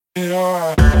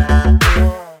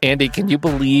Andy, can you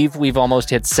believe we've almost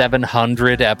hit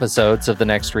 700 episodes of The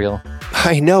Next Reel?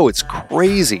 I know, it's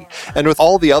crazy. And with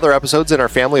all the other episodes in our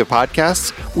family of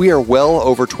podcasts, we are well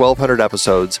over 1,200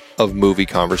 episodes of movie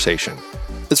conversation.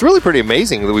 It's really pretty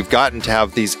amazing that we've gotten to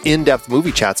have these in-depth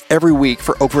movie chats every week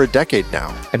for over a decade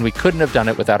now. And we couldn't have done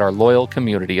it without our loyal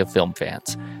community of film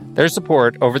fans. Their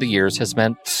support over the years has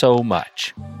meant so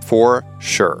much. For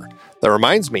sure. That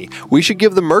reminds me, we should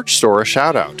give the merch store a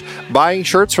shout out. Buying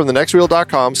shirts from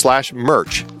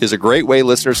thenextreel.com/merch is a great way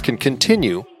listeners can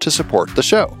continue to support the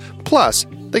show. Plus,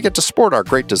 they get to sport our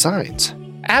great designs.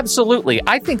 Absolutely.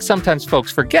 I think sometimes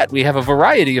folks forget we have a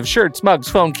variety of shirts, mugs,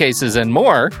 phone cases, and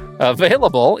more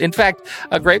available. In fact,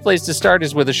 a great place to start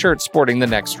is with a shirt sporting the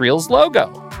Next Reel's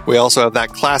logo. We also have that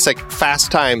classic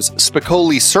Fast Times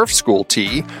Spicoli Surf School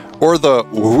tee, or the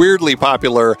weirdly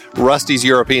popular Rusty's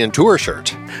European Tour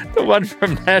shirt. The one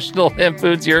from National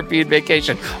Lampoon's European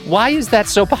Vacation. Why is that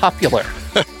so popular?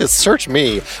 Search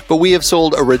me, but we have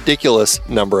sold a ridiculous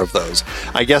number of those.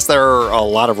 I guess there are a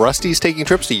lot of Rustys taking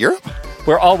trips to Europe?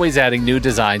 We're always adding new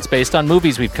designs based on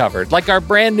movies we've covered, like our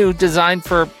brand new design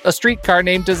for a streetcar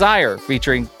named Desire,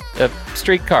 featuring a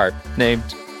streetcar named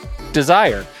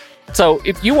Desire. So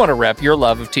if you want to rep your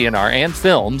love of TNR and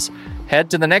films, head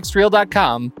to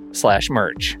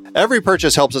thenextreel.com/merch. Every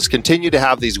purchase helps us continue to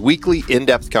have these weekly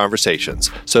in-depth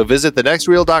conversations. So visit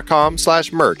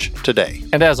thenextreel.com/merch today.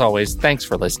 And as always, thanks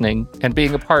for listening and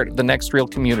being a part of the Next Reel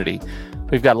community.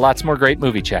 We've got lots more great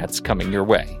movie chats coming your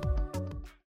way.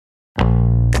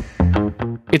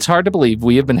 It's hard to believe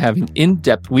we have been having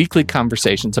in-depth weekly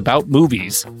conversations about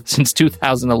movies since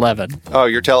 2011. Oh,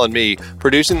 you're telling me.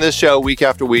 Producing this show week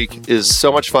after week is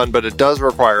so much fun, but it does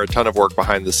require a ton of work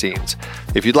behind the scenes.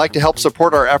 If you'd like to help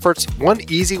support our efforts, one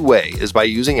easy way is by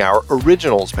using our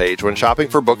Originals page when shopping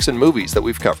for books and movies that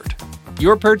we've covered.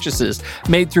 Your purchases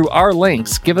made through our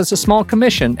links give us a small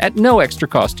commission at no extra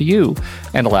cost to you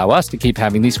and allow us to keep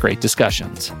having these great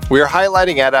discussions. We are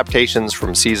highlighting adaptations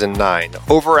from Season 9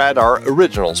 over at our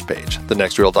Originals page,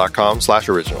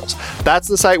 thenextreel.com/originals. That's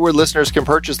the site where listeners can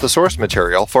purchase the source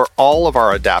material for all of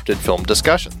our adapted film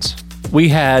discussions. We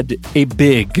had a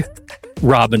big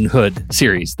Robin Hood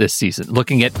series this season,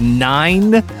 looking at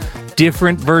 9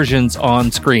 different versions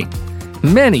on screen.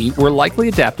 Many were likely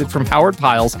adapted from Howard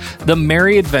Pyle's The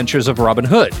Merry Adventures of Robin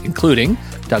Hood, including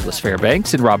Douglas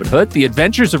Fairbanks in Robin Hood, The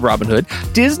Adventures of Robin Hood,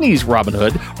 Disney's Robin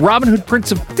Hood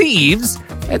Prince of Thieves,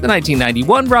 and the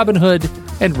 1991 Robin Hood,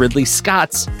 and Ridley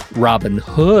Scott's Robin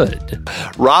Hood.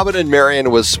 Robin and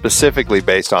Marian was specifically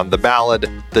based on the ballad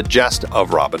The Jest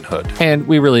of Robin Hood. And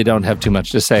we really don't have too much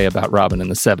to say about Robin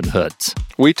and the Seven Hoods.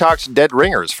 We talked Dead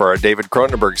Ringers for our David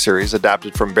Cronenberg series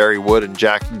adapted from Barry Wood and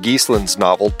Jack Geislin's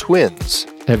novel Twins.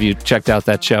 Have you checked out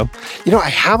that show? You know, I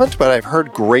haven't, but I've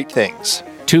heard great things.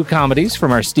 2 comedies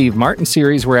from our Steve Martin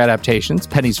series were adaptations,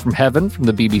 Pennies from Heaven from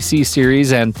the BBC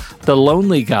series, and The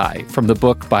Lonely Guy from the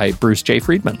book by Bruce J.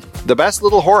 Friedman. The Best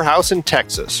Little Whorehouse in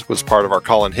Texas was part of our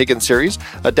Colin Higgins series,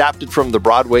 adapted from the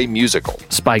Broadway musical.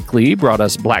 Spike Lee brought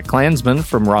us Black Klansman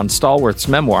from Ron Stallworth's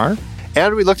memoir.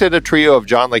 And we looked at a trio of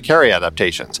John le Carré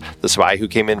adaptations, The Spy Who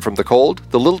Came In From the Cold,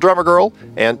 The Little Drummer Girl,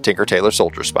 and Tinker Tailor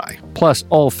Soldier Spy. Plus,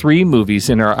 all 3 movies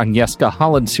in our Agnieszka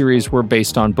Holland series were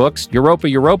based on books,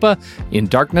 Europa, In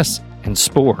Darkness, and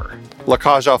Spore. La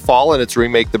Cage aux Folles and its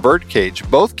remake The Birdcage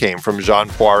both came from Jean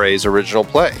Poiret's original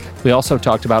play. We also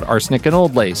talked about Arsenic and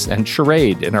Old Lace and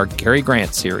Charade in our Cary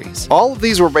Grant series. All of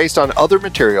these were based on other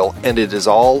material, and it is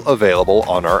all available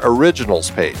on our Originals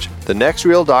page,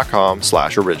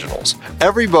 thenextreel.com/originals.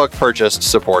 Every book purchased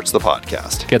supports the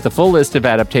podcast. Get the full list of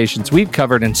adaptations we've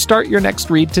covered and start your next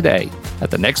read today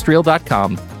at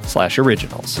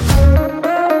thenextreel.com/originals.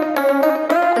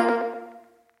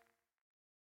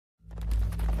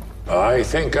 I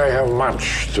think I have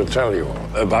much to tell you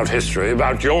about history,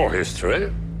 about your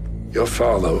history. Your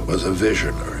father was a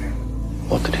visionary.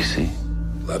 What did he see?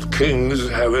 That kings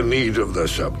have a need of their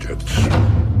subjects.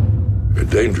 A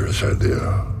dangerous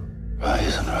idea.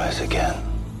 Rise and rise again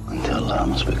until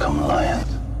lambs become lions.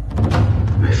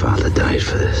 My father died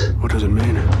for this. What does it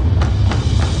mean?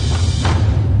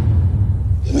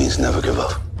 It means never give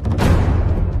up.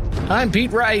 I'm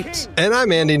Pete Wright. And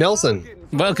I'm Andy Nelson.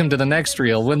 Welcome to The Next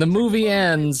Reel. When the movie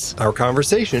ends, our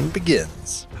conversation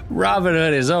begins. Robin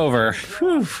Hood is over.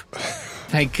 Whew.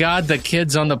 Thank God the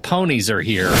kids on the ponies are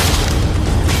here.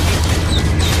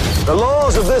 The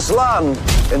laws of this land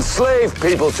enslave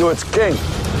people to its king.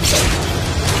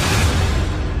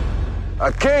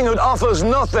 A king who offers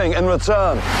nothing in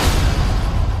return.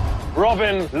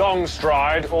 Robin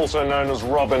Longstride, also known as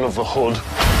Robin of the Hood.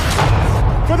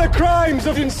 For the crimes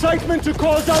of incitement to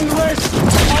cause unrest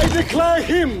I declare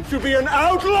him to be an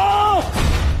outlaw!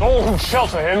 All who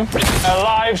shelter him, their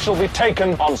lives shall be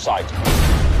taken on sight.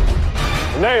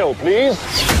 Nail, please.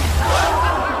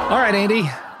 All right, Andy,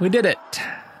 we did it.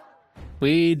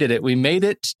 We did it. We made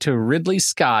it to Ridley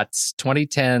Scott's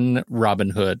 2010 Robin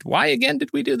Hood. Why, again,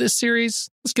 did we do this series?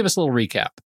 Let's give us a little recap.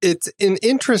 It's an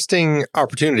interesting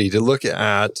opportunity to look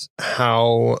at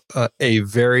how a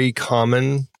very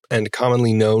common and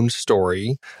commonly known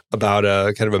story about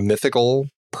a kind of a mythical,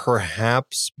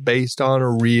 perhaps based on a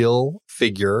real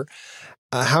figure,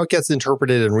 how it gets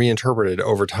interpreted and reinterpreted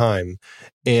over time.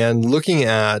 And looking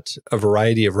at a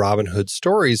variety of Robin Hood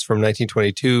stories from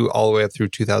 1922 all the way up through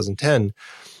 2010,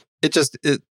 it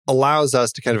allows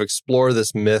us to kind of explore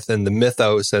this myth and the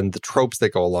mythos and the tropes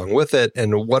that go along with it,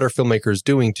 and what are filmmakers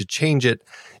doing to change it,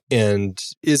 and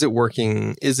is it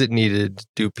working? Is it needed?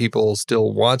 Do people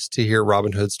still want to hear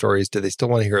Robin Hood stories? Do they still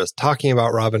want to hear us talking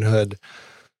about Robin Hood?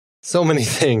 So many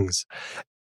things.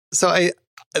 So I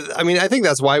think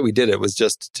that's why we did it, was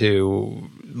just to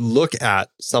look at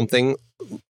something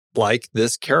like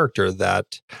this character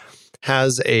that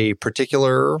has a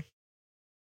particular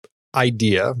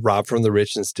idea, rob from the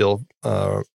rich and steal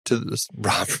rob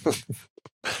from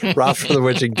the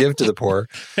rich and give to the poor,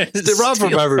 rob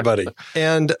from everybody.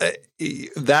 And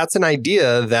that's an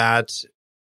idea that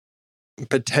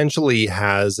potentially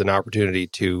has an opportunity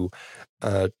to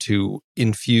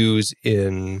infuse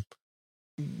in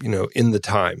the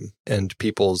time and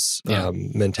people's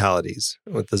mentalities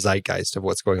with the zeitgeist of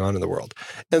what's going on in the world.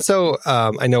 And so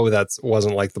I know that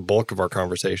wasn't like the bulk of our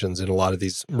conversations in a lot of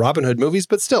these Robin Hood movies,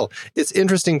 but still, it's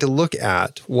interesting to look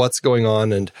at what's going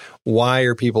on and why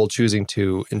are people choosing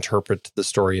to interpret the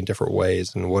story in different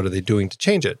ways, and what are they doing to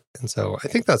change it. And so I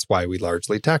think that's why we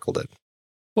largely tackled it.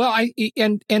 Well,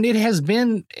 and it has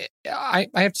been, I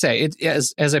have to say,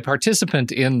 as a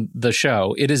participant in the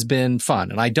show, it has been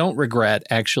fun. And I don't regret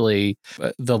actually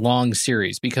the long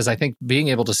series, because I think being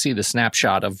able to see the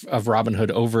snapshot of Robin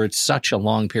Hood over such a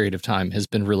long period of time has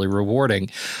been really rewarding.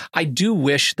 I do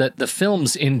wish that the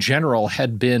films in general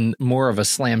had been more of a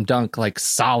slam dunk, like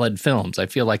solid films. I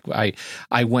feel like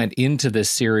I went into this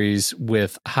series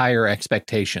with higher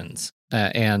expectations.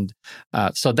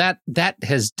 So that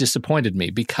has disappointed me,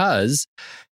 because,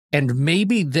 and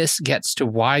maybe this gets to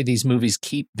why these movies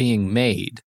keep being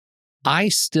made, I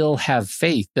still have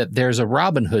faith that there's a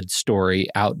Robin Hood story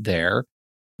out there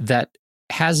that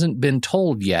hasn't been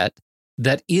told yet,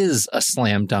 that is a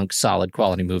slam dunk solid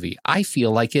quality movie. I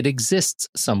feel like it exists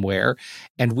somewhere,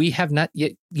 and we have not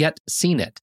yet seen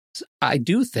it. I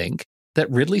do think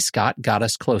that Ridley Scott got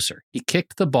us closer. He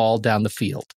kicked the ball down the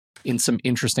field in some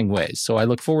interesting ways. So I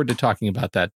look forward to talking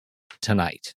about that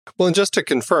tonight. Well, and just to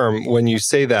confirm, when you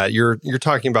say that, you're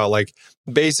talking about, like,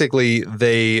 basically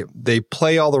they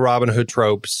play all the Robin Hood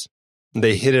tropes,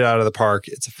 they hit it out of the park.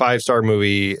 It's a 5-star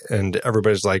movie, and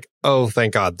everybody's like, "Oh,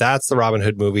 thank God, that's the Robin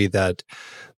Hood movie that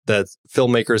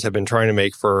filmmakers have been trying to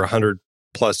make for 100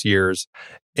 plus years,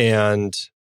 and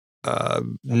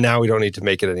now we don't need to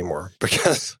make it anymore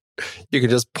because you can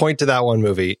just point to that one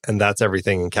movie, and that's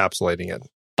everything encapsulating it."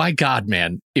 By God,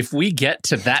 man, if we get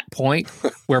to that point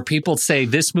where people say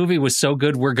this movie was so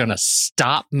good, we're going to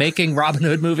stop making Robin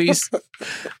Hood movies.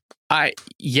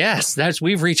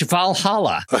 We've reached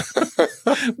Valhalla.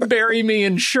 Bury me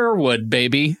in Sherwood,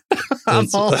 baby. I'm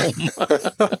home.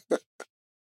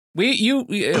 You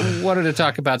wanted to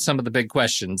talk about some of the big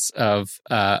questions of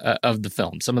the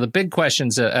film, some of the big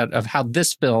questions of how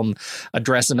this film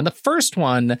addressed them. And the first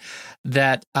one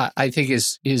that I think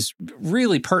is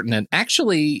really pertinent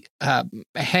actually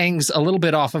hangs a little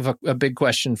bit off of a big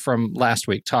question from last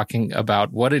week, talking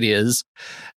about what it is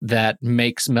that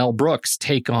makes Mel Brooks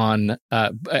take on,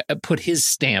 put his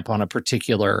stamp on a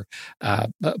particular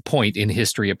point in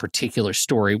history, a particular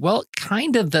story. Well,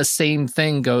 kind of the same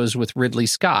thing goes with Ridley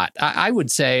Scott. I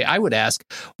would ask,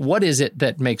 what is it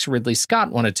that makes Ridley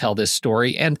Scott want to tell this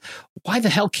story, and why the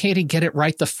hell can't he get it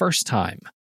right the first time?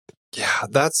 Yeah,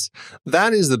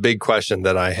 that is the big question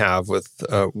that I have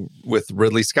with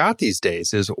Ridley Scott these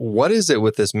days, is what is it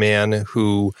with this man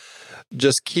who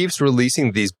just keeps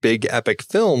releasing these big epic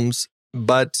films,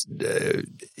 but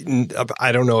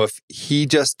I don't know if he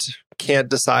just can't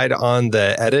decide on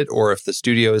the edit, or if the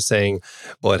studio is saying,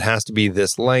 well, it has to be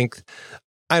this length.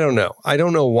 I don't know. I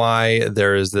don't know why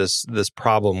there is this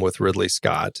problem with Ridley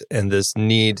Scott and this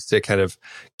need to kind of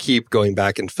keep going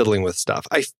back and fiddling with stuff.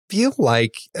 I feel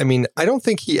like, I don't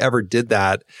think he ever did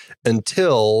that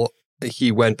until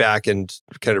he went back and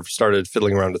kind of started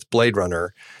fiddling around with Blade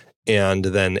Runner and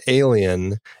then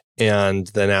Alien. And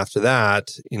then after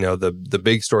that, the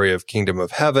big story of Kingdom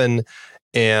of Heaven.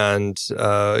 and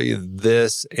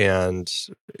this, and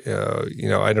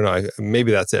I don't know,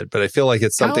 maybe that's it, but I feel like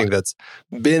it's something that's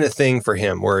been a thing for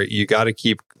him, where you got to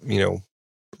keep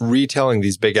retelling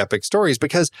these big epic stories,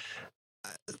 because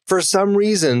for some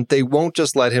reason they won't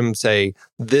just let him say,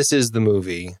 this is the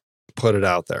movie, put it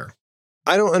out there.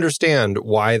 I don't understand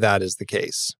why that is the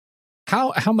case.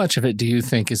 How much of it do you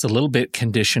think is a little bit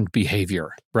conditioned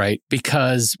behavior, right?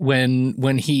 Because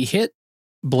when he hit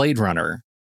Blade Runner,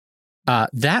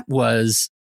 that was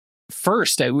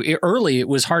first early. It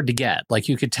was hard to get. Like,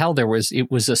 you could tell it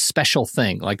was a special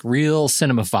thing. Like, real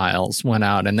cinemaphiles went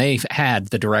out and they had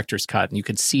the director's cut, and you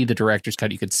could see the director's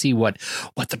cut. You could see what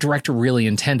the director really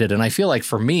intended. And I feel like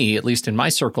for me, at least in my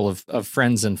circle of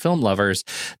friends and film lovers,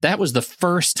 that was the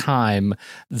first time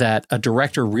that a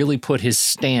director really put his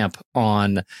stamp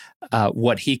on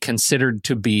what he considered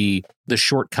to be the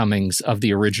shortcomings of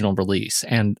the original release.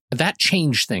 And that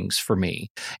changed things for me.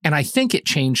 And I think it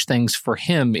changed things for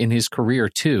him in his career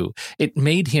too. It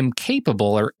made him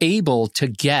capable or able to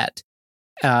get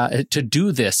to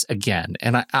do this again.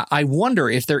 And I wonder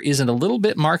if there isn't a little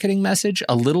bit marketing message,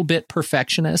 a little bit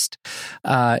perfectionist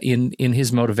in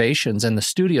his motivations and the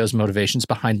studio's motivations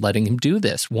behind letting him do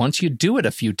this. Once you do it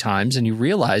a few times and you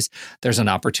realize there's an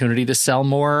opportunity to sell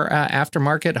more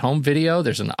aftermarket home video,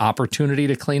 there's an opportunity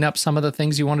to clean up some of the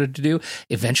things you wanted to do,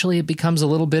 eventually it becomes a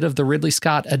little bit of the Ridley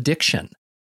Scott addiction.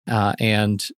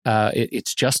 And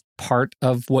it's just part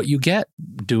of what you get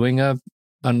doing a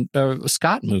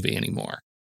Scott movie anymore.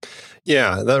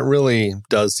 Yeah, that really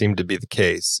does seem to be the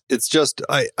case. It's just,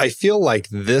 I feel like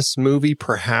this movie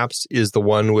perhaps is the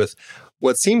one with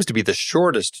what seems to be the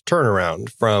shortest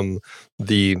turnaround from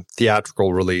the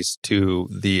theatrical release to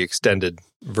the extended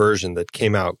version that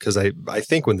came out. Because I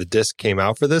think when the disc came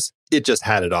out for this, it just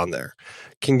had it on there.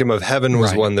 Kingdom of Heaven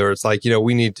was one where it's like,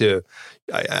 we need to,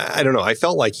 I don't know. I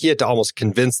felt like he had to almost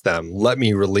convince them, let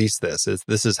me release this.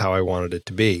 This is how I wanted it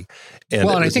to be. And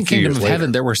I think Kingdom of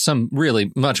Heaven, there were some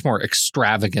really much more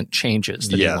extravagant changes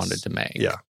that he wanted to make.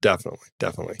 Yeah,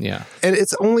 definitely. Yeah. And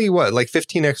it's only,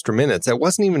 15 extra minutes. That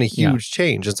wasn't even a huge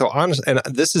change. And so honestly, and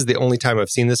this is the only time I've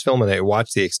seen this film and I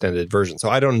watched the extended version. So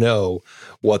I don't know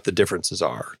what the differences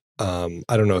are. I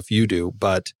don't know if you do,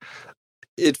 but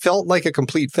it felt like a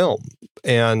complete film.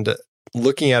 And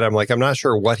looking at it, I'm not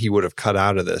sure what he would have cut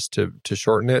out of this to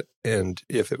shorten it, and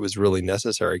if it was really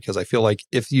necessary, because I feel like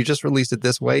if you just released it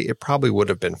this way, it probably would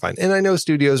have been fine. And I know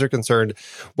studios are concerned,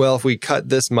 well, if we cut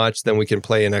this much, then we can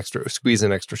squeeze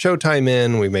an extra showtime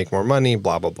in, we make more money,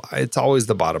 blah, blah, blah. It's always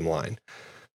the bottom line.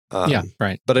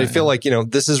 But I feel like,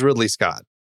 this is Ridley Scott.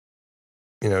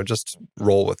 Just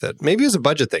roll with it. Maybe it was a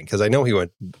budget thing, because I know he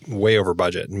went way over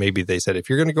budget. And maybe they said, if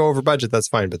you're going to go over budget, that's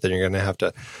fine, but then you're going to have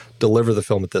to deliver the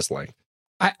film at this length.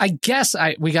 I guess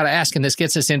we got to ask, and this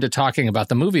gets us into talking about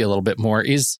the movie a little bit more.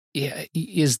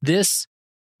 Was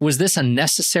this a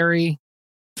necessary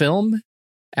film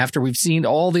after we've seen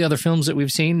all the other films that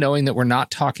we've seen, knowing that we're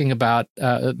not talking about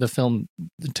the film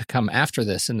to come after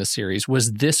this in the series?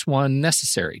 Was this one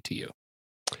necessary to you?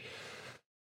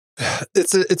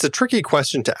 It's a tricky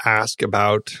question to ask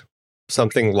about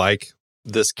something like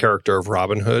this character of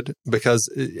Robin Hood,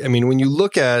 because when you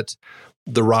look at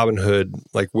the Robin Hood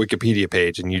Wikipedia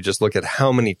page and you just look at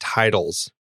how many titles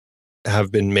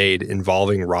have been made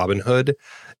involving Robin Hood,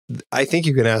 I think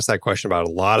you can ask that question about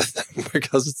a lot of them,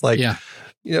 because it's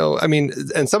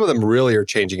and some of them really are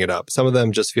changing it up. Some of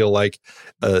them just feel like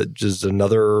just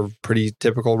another pretty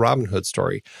typical Robin Hood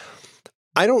story.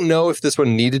 I don't know if this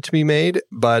one needed to be made,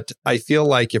 but I feel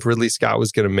like if Ridley Scott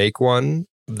was going to make one,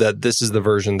 that this is the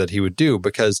version that he would do,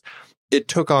 because it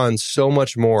took on so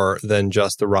much more than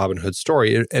just the Robin Hood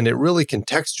story. And it really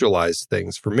contextualized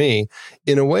things for me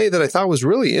in a way that I thought was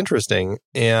really interesting.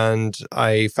 And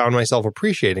I found myself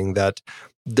appreciating that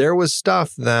there was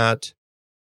stuff that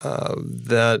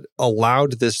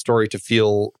allowed this story to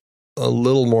feel a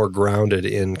little more grounded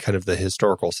in kind of the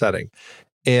historical setting.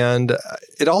 And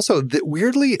it also,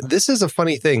 weirdly, this is a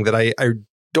funny thing that I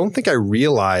don't think I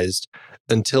realized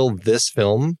until this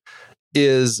film,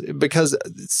 is because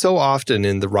so often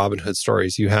in the Robin Hood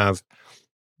stories, you have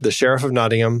the Sheriff of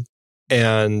Nottingham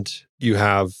and you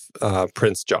have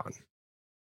Prince John.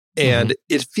 And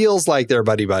it feels like they're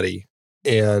buddy-buddy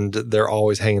and they're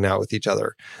always hanging out with each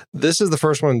other. This is the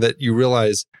first one that you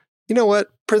realize, you know what?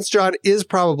 Prince John is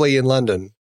probably in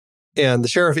London and the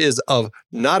sheriff is of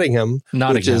Nottingham,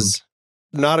 which is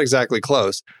not exactly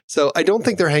close. So I don't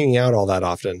think they're hanging out all that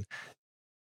often.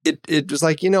 It was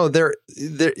like,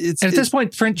 it's... And at this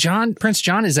point, Prince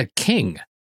John is a king.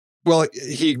 Well,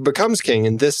 he becomes king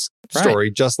in this story,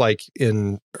 just like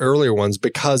in earlier ones,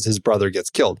 because his brother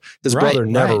gets killed. His brother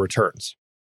never returns.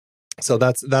 So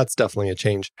that's definitely a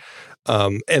change.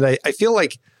 And I feel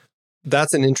like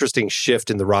that's an interesting shift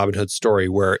in the Robin Hood story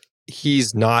where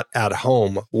he's not at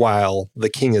home while the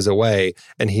king is away,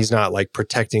 and he's not like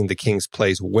protecting the king's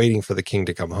place, waiting for the king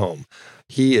to come home.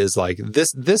 He is like,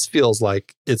 this feels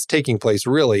like it's taking place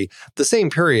really the same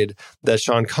period that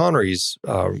Sean Connery's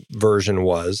version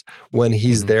was when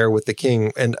he's there with the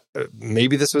king. And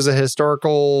maybe this was a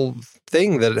historical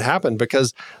thing that had happened,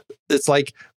 because it's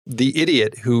like the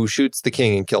idiot who shoots the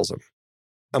king and kills him.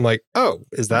 I'm like, oh,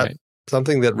 is that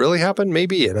something that really happened?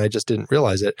 Maybe. And I just didn't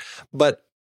realize it. But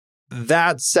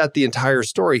that set the entire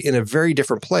story in a very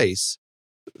different place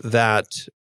that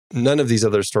none of these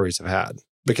other stories have had,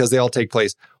 because they all take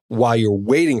place while you're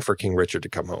waiting for King Richard to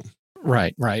come home.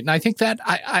 Right. And I think that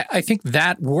I think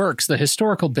that works. The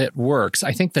historical bit works.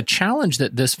 I think the challenge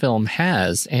that this film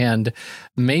has, and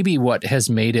maybe what has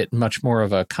made it much more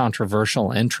of a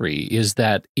controversial entry, is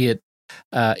that it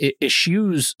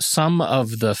eschews some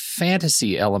of the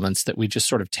fantasy elements that we just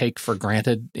sort of take for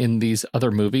granted in these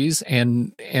other movies,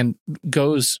 and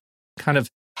goes kind of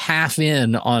half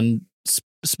in on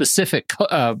specific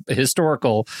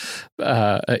historical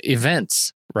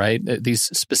events, right? These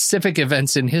specific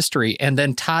events in history, and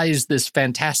then ties this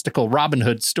fantastical Robin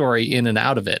Hood story in and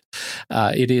out of it.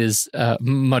 It is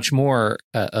much more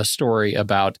a story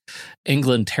about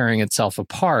England tearing itself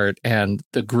apart and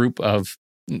the group of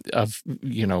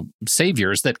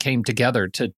saviors that came together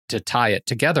to tie it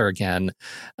together again,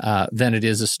 than it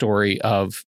is a story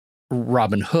of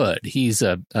Robin Hood. He's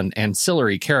an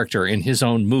ancillary character in his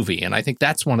own movie, and I think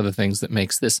that's one of the things that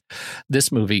makes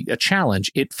this movie a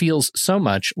challenge. It feels so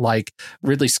much like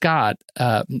Ridley Scott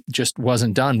just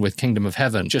wasn't done with Kingdom of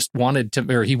Heaven.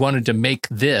 He wanted to make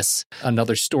this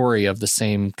another story of the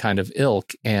same kind of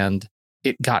ilk, and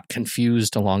it got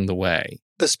confused along the way.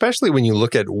 Especially when you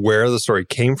look at where the story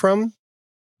came from,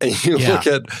 and you look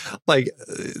at, like,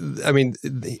 I mean,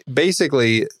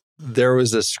 basically there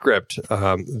was a script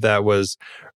that was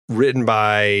written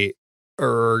by,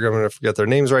 I'm going to forget their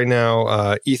names right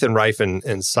now, Ethan Reif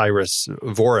and Cyrus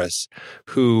Voris,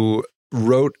 who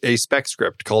wrote a spec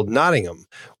script called Nottingham,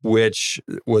 which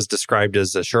was described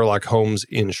as a Sherlock Holmes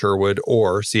in Sherwood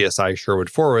or CSI Sherwood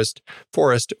Forest,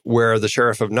 where the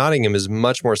sheriff of Nottingham is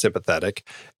much more sympathetic,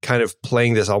 kind of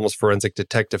playing this almost forensic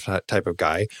detective type of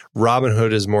guy. Robin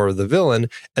Hood is more of the villain,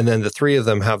 and then the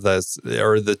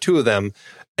the two of them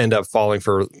end up falling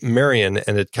for Marion,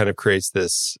 and it kind of creates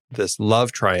this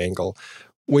love triangle.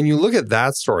 When you look at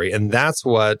that story, and that's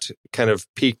what kind of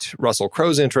piqued Russell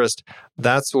Crowe's interest,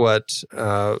 that's what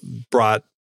brought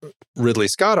Ridley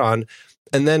Scott on,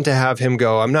 and then to have him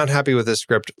go, I'm not happy with this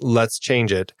script, let's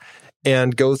change it,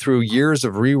 and go through years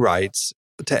of rewrites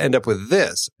to end up with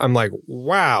this. I'm like,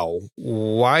 wow,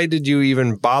 why did you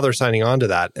even bother signing on to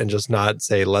that and just not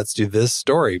say, let's do this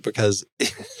story? Because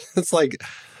it's like,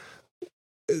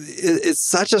 it's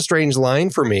such a strange line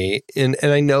for me. And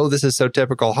I know this is so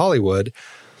typical Hollywood,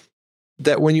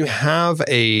 that when you have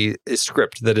a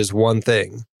script that is one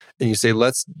thing and you say,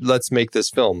 let's make this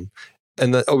film,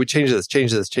 and then, we change this.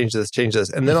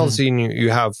 And then all of a sudden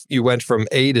you went from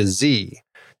A to Z,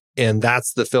 and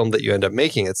that's the film that you end up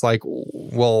making. It's like,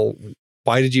 well,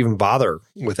 why did you even bother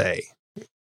with A?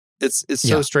 It's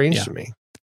so strange to me.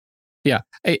 Yeah.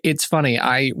 It's funny.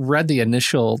 I read that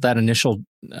initial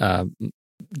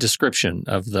description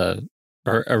of the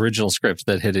original script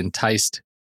that had enticed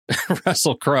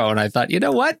Russell Crowe, and I thought, you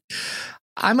know what?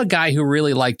 I'm a guy who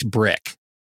really liked Brick,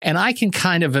 and I can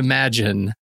kind of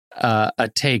imagine a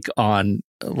take on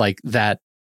like that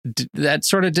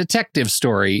sort of detective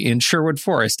story in Sherwood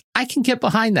Forest. I can get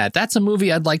behind that. That's a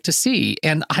movie I'd like to see.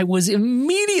 And I was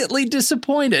immediately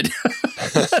disappointed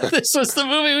this was the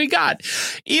movie we got,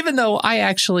 even though I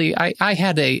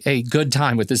had a good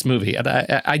time with this movie. And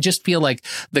I just feel like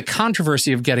the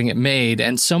controversy of getting it made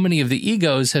and so many of the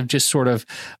egos have just sort of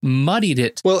muddied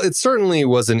it. Well, it certainly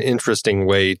was an interesting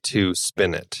way to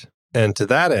spin it. And to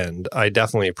that end, I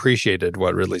definitely appreciated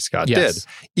what Ridley Scott did,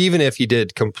 even if he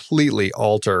did completely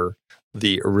alter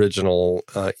the original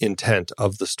intent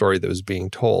of the story that was being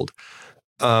told.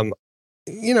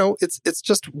 It's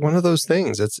just one of those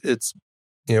things. It's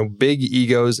big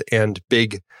egos and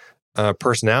big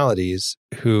personalities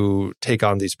who take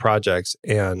on these projects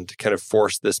and kind of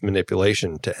force this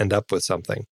manipulation to end up with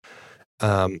something.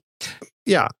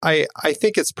 I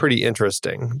think it's pretty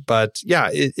interesting, but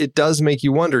it does make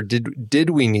you wonder, did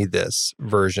we need this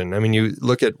version? I mean, you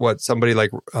look at what somebody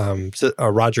like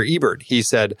Roger Ebert, he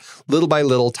said, little by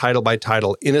little, title by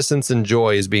title, innocence and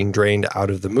joy is being drained out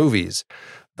of the movies,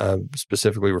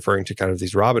 specifically referring to kind of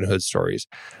these Robin Hood stories.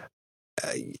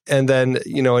 And then,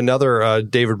 another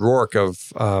David Rourke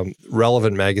of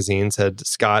Relevant magazine said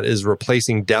Scott is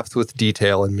replacing depth with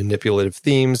detail and manipulative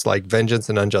themes like vengeance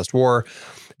and unjust war.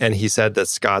 And he said that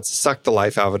Scott sucked the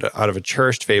life out of a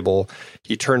cherished fable.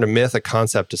 He turned a myth, a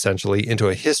concept essentially, into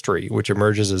a history, which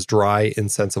emerges as dry,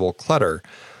 insensible clutter.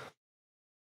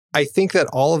 I think that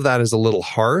all of that is a little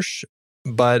harsh,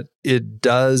 but it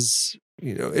does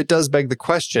beg the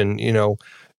question,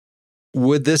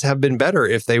 would this have been better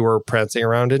if they were prancing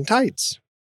around in tights?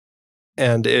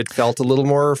 And it felt a little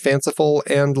more fanciful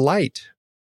and light.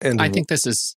 And I think this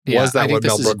is... was that what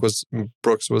Mel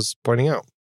Brooks was pointing out?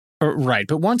 Right.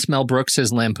 But once Mel Brooks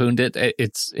has lampooned it,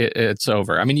 it's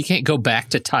over. I mean, you can't go back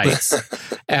to tights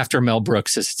after Mel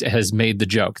Brooks has made the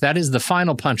joke. That is the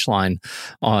final punchline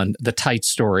on the tight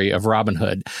story of Robin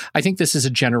Hood. I think this is a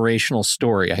generational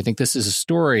story. I think this is a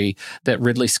story that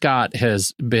Ridley Scott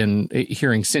has been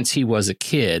hearing since he was a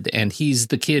kid. And he's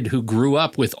the kid who grew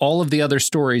up with all of the other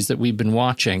stories that we've been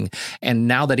watching. And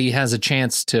now that he has a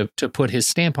chance to put his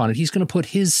stamp on it, he's going to put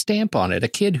his stamp on it. A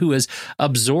kid who has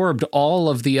absorbed all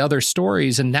of the other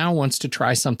stories and now wants to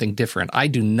try something different. I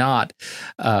do not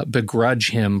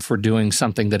begrudge him for doing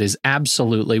something that is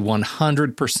absolutely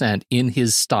 100% in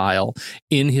his style,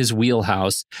 in his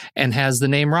wheelhouse, and has the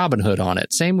name Robin Hood on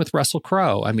it. Same with Russell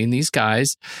Crowe. I mean, these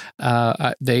guys,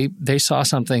 they saw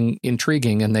something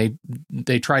intriguing and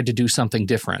they tried to do something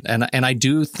different. And I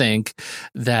do think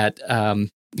that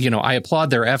I applaud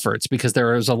their efforts because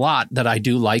there is a lot that I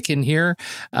do like in here.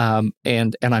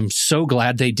 And I'm so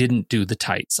glad they didn't do the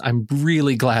tights. I'm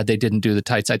really glad they didn't do the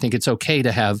tights. I think it's okay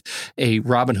to have a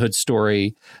Robin Hood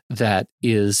story that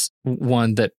is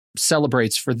one that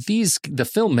celebrates for the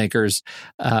filmmakers,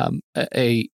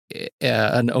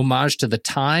 an homage to the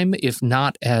time, if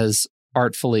not as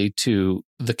artfully to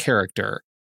the character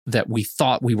that we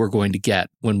thought we were going to get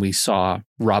when we saw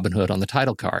Robin Hood on the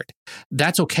title card.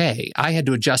 That's okay. I had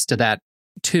to adjust to that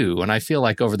too, and I feel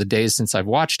like over the days since I've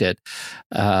watched it,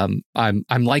 I'm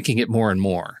liking it more and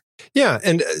more. Yeah,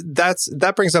 and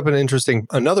that brings up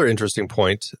another interesting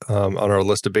point on our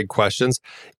list of big questions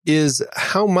is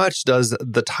how much does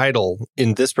the title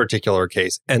in this particular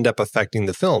case end up affecting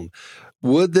the film?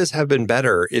 Would this have been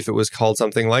better if it was called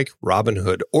something like Robin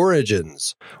Hood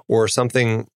Origins or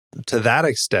something to that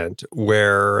extent,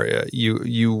 where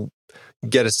you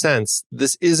get a sense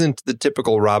this isn't the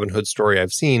typical Robin Hood story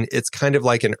I've seen. It's kind of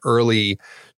like an early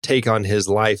take on his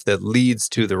life that leads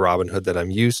to the Robin Hood that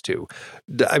I'm used to.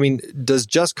 I mean, does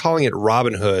just calling it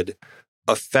Robin Hood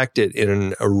affect it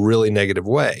in a really negative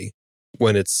way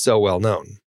when it's so well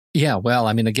known? Yeah, well,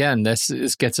 I mean, again, this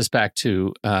gets us back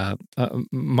to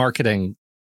marketing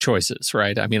choices,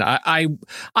 right? I mean, I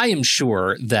am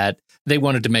sure that they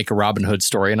wanted to make a Robin Hood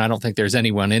story, and I don't think there's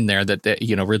anyone in there that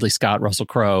Ridley Scott, Russell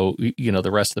Crowe, the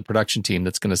rest of the production team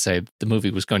that's going to say the movie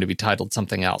was going to be titled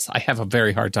something else. I have a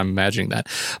very hard time imagining that.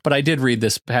 But I did read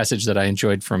this passage that I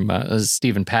enjoyed from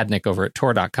Stephen Padnick over at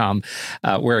Tor.com,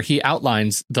 where he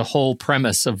outlines the whole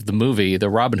premise of the movie, the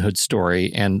Robin Hood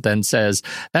story, and then says,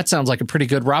 that sounds like a pretty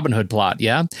good Robin Hood plot,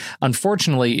 yeah?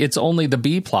 Unfortunately, it's only the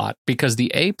B plot, because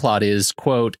the A plot is,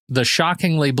 quote, the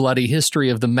shockingly bloody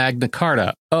history of the Magna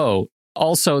Carta. Oh,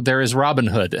 also, there is Robin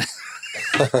Hood.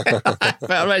 I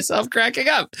found myself cracking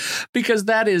up because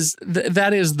that is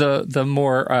the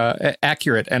more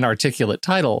accurate and articulate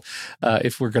title.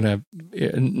 If we're going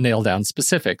to nail down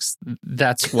specifics,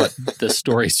 that's what the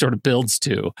story sort of builds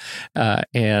to.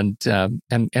 And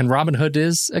Robin Hood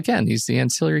is, again, he's the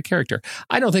ancillary character.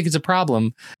 I don't think it's a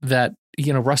problem that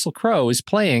Russell Crowe is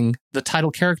playing the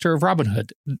title character of Robin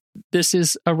Hood. This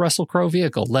is a Russell Crowe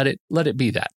vehicle. Let it be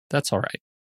that. That's all right.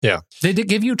 Yeah. Did it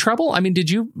give you trouble? I mean,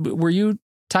 were you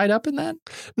tied up in that?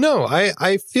 No,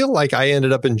 I feel like I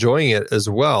ended up enjoying it as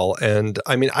well. And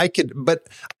I mean, but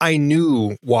I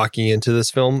knew walking into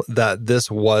this film that this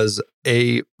was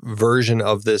a version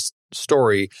of this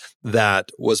story that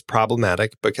was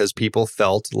problematic because people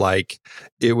felt like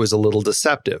it was a little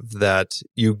deceptive, that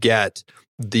you get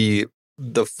the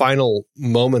final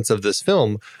moments of this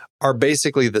film are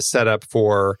basically the setup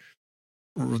for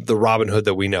the Robin Hood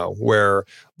that we know, where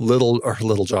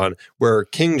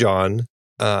King John,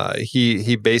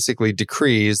 he basically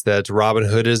decrees that Robin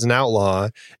Hood is an outlaw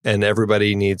and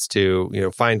everybody needs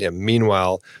to, find him.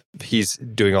 Meanwhile, he's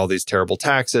doing all these terrible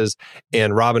taxes,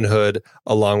 and Robin Hood,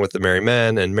 along with the Merry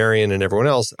Men and Marion and everyone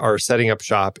else, are setting up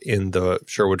shop in the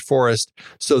Sherwood Forest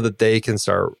so that they can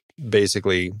start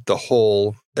basically the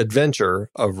whole adventure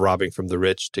of robbing from the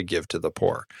rich to give to the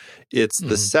poor. It's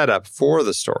the setup for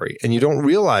the story, and you don't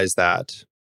realize that.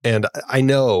 And I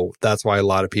know that's why a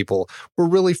lot of people were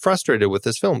really frustrated with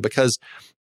this film, because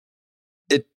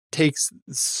takes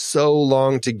so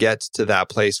long to get to that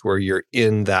place where you're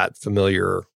in that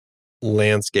familiar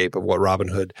landscape of what Robin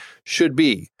Hood should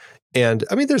be. And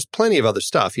I mean, there's plenty of other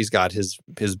stuff. He's got his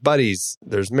buddies,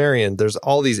 there's Marion, there's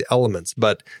all these elements,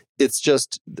 but it's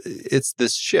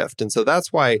this shift. And so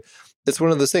that's why it's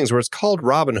one of those things where it's called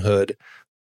Robin Hood,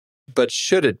 but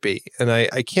should it be? And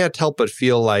I can't help but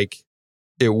feel like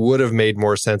it would have made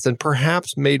more sense and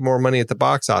perhaps made more money at the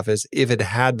box office if it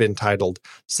had been titled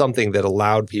something that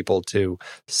allowed people to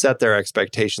set their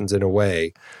expectations in a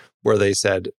way where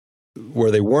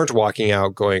they weren't walking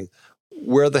out going,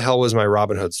 where the hell was my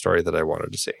Robin Hood story that I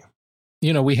wanted to see?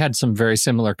 You know, we had some very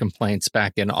similar complaints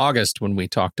back in August when we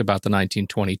talked about the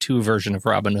 1922 version of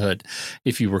Robin Hood,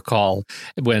 if you recall,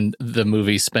 when the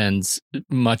movie spends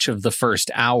much of the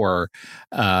first hour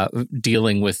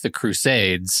dealing with the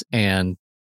Crusades, and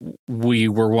we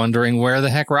were wondering where the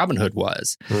heck Robin Hood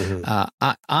was.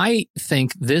 Mm-hmm. I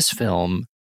think this film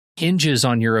hinges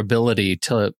on your ability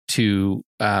to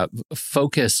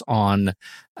focus on,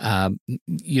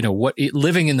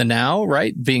 living in the now,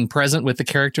 right? Being present with the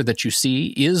character that you see.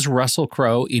 Is Russell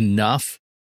Crowe enough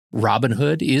Robin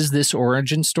Hood? Is this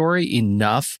origin story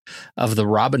enough of the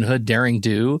Robin Hood daring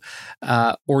do?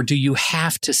 Or do you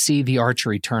have to see the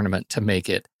archery tournament to make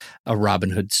it a Robin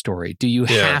Hood story? Do you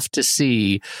have to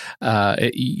see,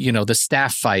 the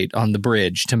staff fight on the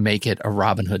bridge to make it a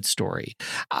Robin Hood story?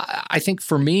 I think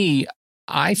for me,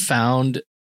 I found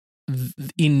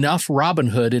enough Robin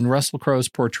Hood in Russell Crowe's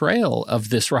portrayal of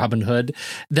this Robin Hood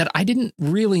that I didn't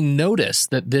really notice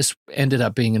that this ended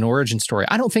up being an origin story.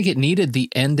 I don't think it needed the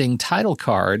ending title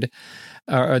card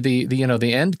or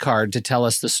the end card to tell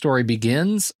us the story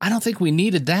begins. I don't think we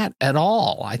needed that at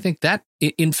all. I think that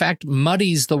in fact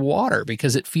muddies the water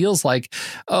because it feels like,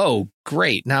 oh,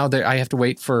 great, now I have to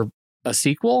wait for a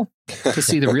sequel to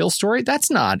see the real story.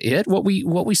 That's not it. What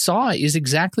we saw is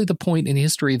exactly the point in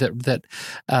history that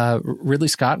Ridley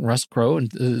Scott and Russell Crowe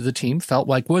and the team felt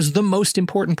like was the most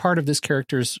important part of this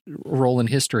character's role in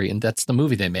history, and that's the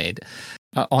movie they made.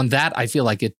 On that, I feel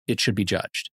like it should be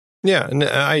judged. Yeah, and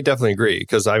I definitely agree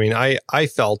because I mean, I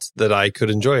felt that I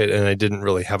could enjoy it, and I didn't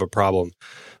really have a problem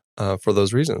for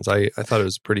those reasons. I thought it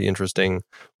was a pretty interesting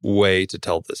way to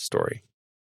tell this story.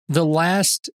 The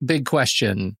last big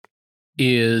question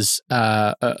is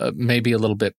maybe a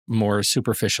little bit more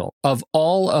superficial. Of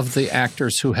all of the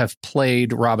actors who have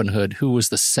played Robin Hood, who was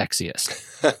the sexiest?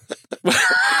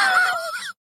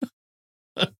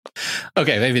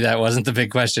 Okay, maybe that wasn't the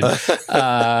big question.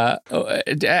 How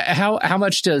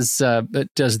much does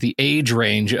the age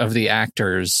range of the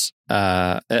actors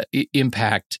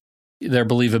impact their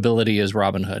believability as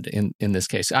Robin Hood in this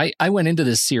case? I went into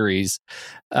this series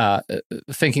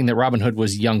thinking that Robin Hood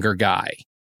was a younger guy.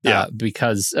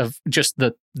 Because of just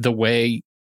the way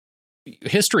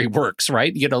history works,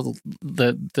 right? You know,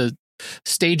 the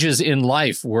stages in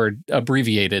life were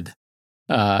abbreviated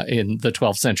in the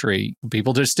 12th century.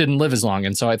 People just didn't live as long.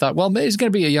 And so I thought, well, he's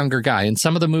going to be a younger guy. And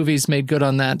some of the movies made good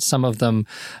on that. Some of them,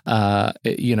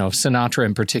 Sinatra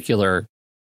in particular,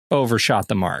 overshot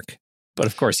the mark. But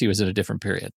of course, he was in a different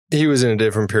period. He was in a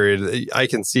different period. I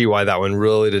can see why that one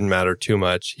really didn't matter too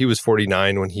much. He was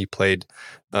 49 when he played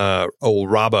old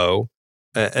Robbo.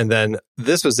 And then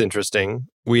this was interesting.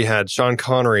 We had Sean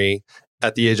Connery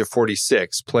at the age of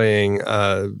 46 playing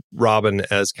Robin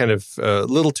as kind of a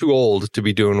little too old to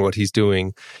be doing what he's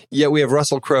doing. Yet we have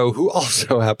Russell Crowe, who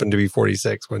also happened to be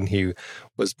 46 when he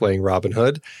was playing Robin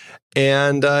Hood.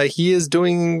 And he is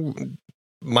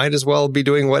might as well be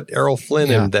doing what Errol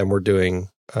Flynn and them were doing.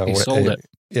 He sold it.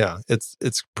 Yeah, it's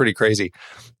pretty crazy.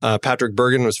 Patrick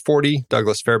Bergin was 40,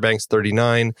 Douglas Fairbanks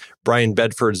 39, Brian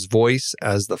Bedford's voice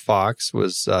as the Fox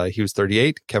was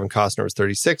 38, Kevin Costner was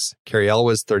 36, Cary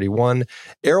Elwes 31,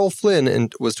 Errol Flynn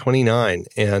was 29,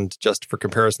 and just for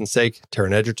comparison's sake,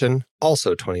 Taron Egerton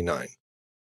also 29.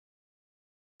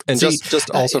 And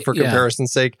just also for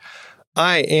comparison's sake,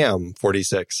 I am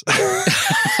 46.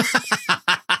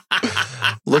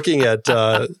 Looking at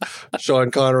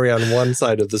Sean Connery on one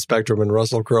side of the spectrum and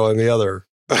Russell Crowe on the other.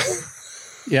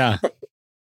 Yeah.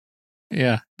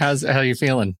 How are you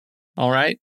feeling? All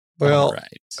right? Well, all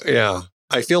right. Yeah.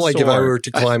 I feel like if I were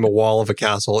to climb a wall of a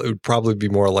castle, it would probably be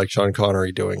more like Sean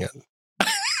Connery doing it.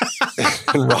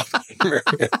 And Robin and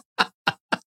Marion.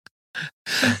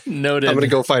 Noted. I'm going to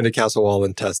go find a castle wall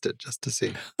and test it just to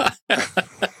see.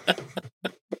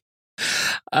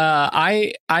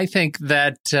 I think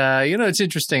that it's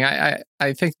interesting. I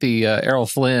think the Errol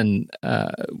Flynn,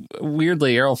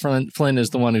 weirdly, Errol Flynn is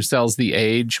the one who sells the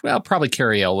age. Well, probably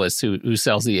Cary Elwes who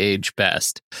sells the age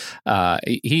best.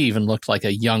 He even looked like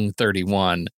a young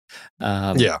 31.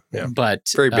 Yeah, but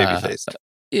very baby faced.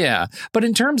 Yeah, but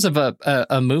in terms of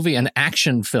a movie, an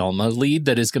action film, a lead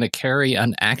that is going to carry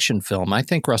an action film, I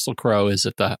think Russell Crowe is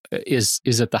at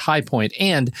the high point,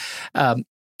 and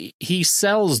he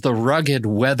sells the rugged,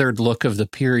 weathered look of the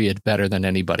period better than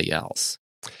anybody else.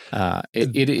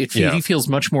 He feels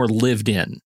much more lived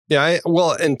in. Yeah,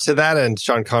 and to that end,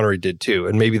 Sean Connery did too,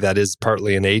 and maybe that is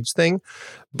partly an age thing,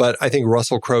 but I think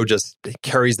Russell Crowe just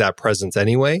carries that presence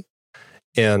anyway.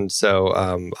 And so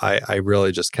I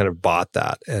really just kind of bought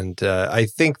that. And I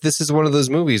think this is one of those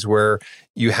movies where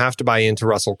you have to buy into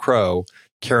Russell Crowe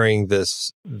carrying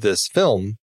this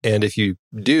film. And if you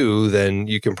do, then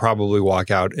you can probably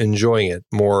walk out enjoying it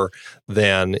more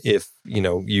than if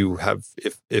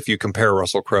you compare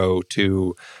Russell Crowe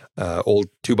to old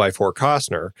 2x4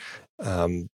 Costner.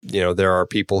 There are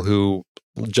people who,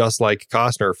 just like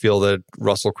Costner, feel that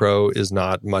Russell Crowe is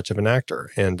not much of an actor.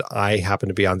 And I happen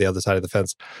to be on the other side of the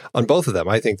fence on both of them.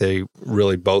 I think they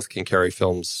really both can carry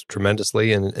films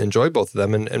tremendously and enjoy both of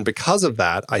them. And because of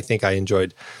that, I think I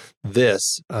enjoyed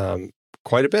this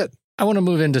quite a bit. I want to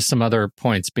move into some other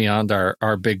points beyond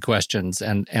our big questions.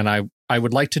 And I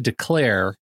would like to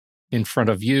declare in front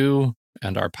of you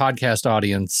and our podcast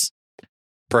audience,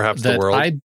 perhaps the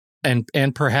world,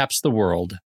 and perhaps the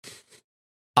world,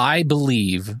 I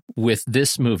believe with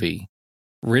this movie,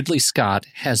 Ridley Scott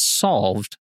has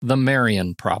solved the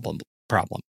Marion problem.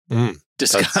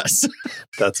 Discuss.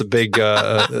 That's a big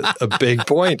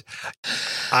point.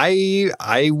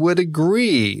 I would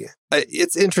agree.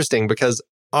 It's interesting because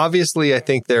obviously I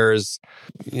think there's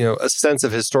a sense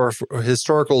of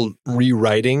historical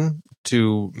rewriting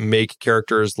to make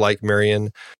characters like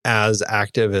Marion as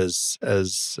active as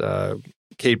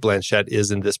Cate Blanchett is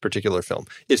in this particular film.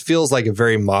 It feels like a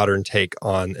very modern take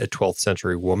on a 12th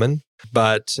century woman.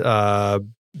 But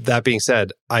that being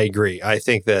said, I agree. I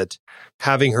think that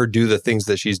having her do the things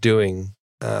that she's doing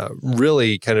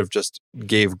really kind of just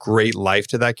gave great life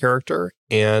to that character.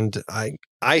 And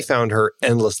I found her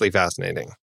endlessly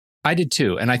fascinating. I did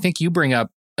too. And I think you bring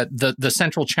up the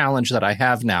central challenge that I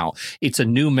have now. It's a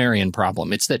new Marion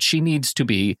problem. It's that she needs to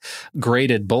be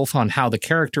graded both on how the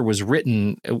character was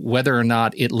written, whether or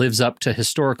not it lives up to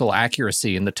historical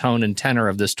accuracy in the tone and tenor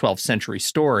of this 12th century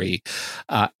story,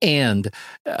 and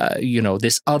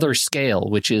this other scale,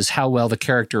 which is how well the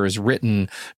character is written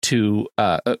to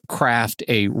craft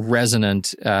a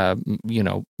resonant,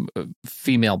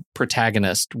 female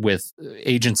protagonist with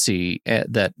agency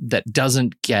that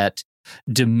doesn't get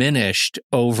diminished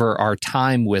over our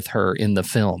time with her in the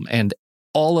film. And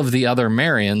all of the other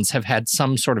Marions have had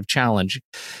some sort of challenge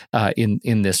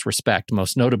in this respect.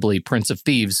 Most notably, Prince of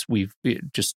Thieves,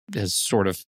 has sort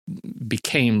of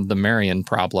became the Marion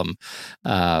problem.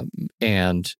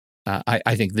 And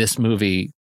I think this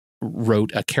movie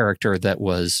wrote a character that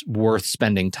was worth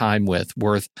spending time with,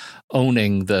 worth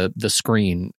owning the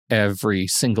screen. Every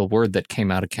single word that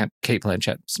came out of Cate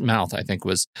Blanchett's mouth, I think,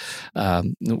 was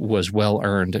well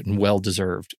earned and well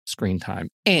deserved screen time.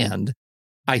 And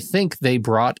I think they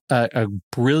brought a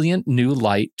brilliant new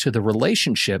light to the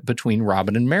relationship between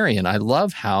Robin and Marion. I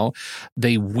love how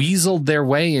they weaseled their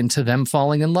way into them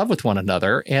falling in love with one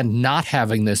another and not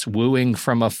having this wooing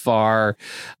from afar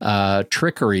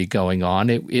trickery going on.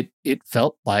 It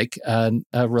felt like a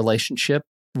relationship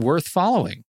worth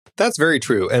following. That's very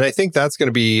true. And I think that's going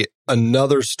to be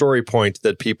another story point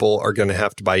that people are going to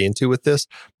have to buy into with this.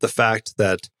 The fact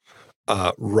that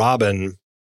Robin,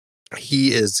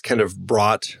 he is kind of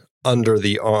brought under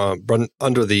the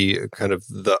kind of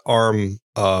the arm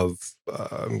of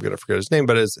I'm going to forget his name,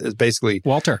 but is basically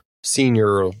Walter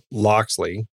Senior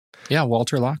Loxley. Yeah,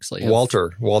 Walter Loxley.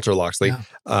 Walter Loxley.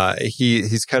 Yeah.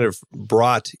 He's kind of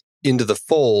brought into the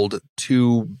fold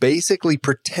to basically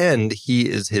pretend he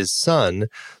is his son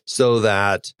so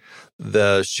that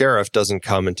the sheriff doesn't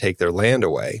come and take their land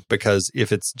away. Because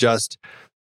if it's just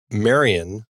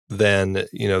Marion, then,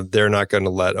 they're not going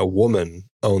to let a woman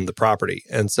own the property.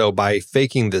 And so by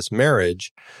faking this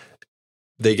marriage,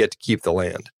 they get to keep the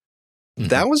land. Mm-hmm.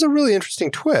 That was a really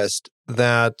interesting twist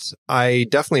that I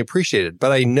definitely appreciated.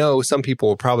 But I know some people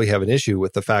will probably have an issue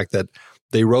with the fact that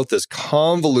they wrote this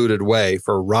convoluted way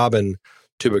for Robin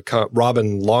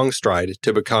Longstride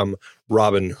to become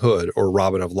Robin Hood or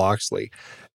Robin of Locksley.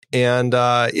 And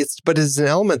it's an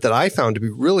element that I found to be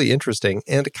really interesting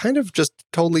and kind of just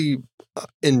totally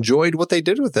enjoyed what they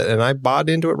did with it. And I bought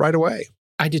into it right away.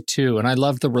 I did too. And I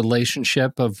love the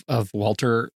relationship of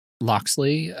Walter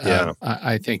Loxley. Yeah.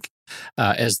 I think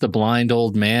as the blind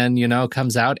old man,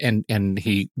 comes out and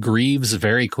he grieves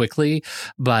very quickly.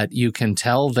 But you can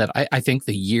tell that I think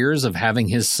the years of having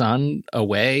his son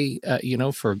away,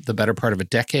 for the better part of a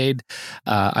decade,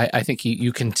 I think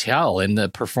you can tell in the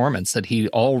performance that he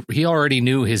already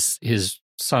knew his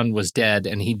son was dead,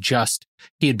 and he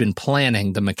had been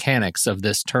planning the mechanics of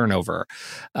this turnover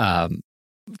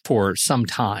for some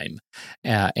time,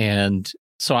 and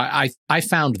so I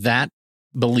found that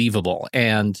believable,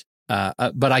 and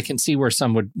but I can see where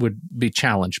some would be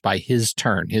challenged by his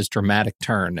dramatic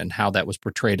turn, and how that was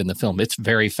portrayed in the film. It's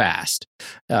very fast.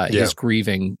 His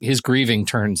grieving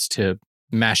turns to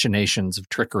machinations of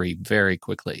trickery very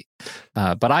quickly,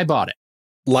 but I bought it.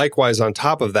 Likewise, on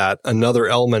top of that, another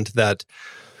element that,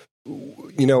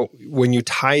 when you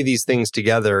tie these things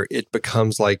together, it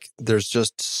becomes like there's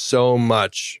just so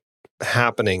much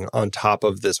happening on top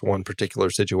of this one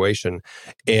particular situation.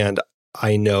 And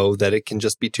I know that it can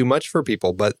just be too much for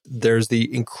people, but there's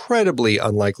the incredibly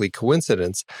unlikely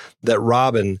coincidence that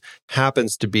Robin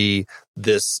happens to be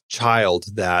this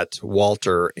child that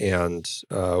Walter and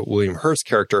William Hurt's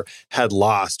character had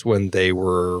lost when they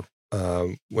were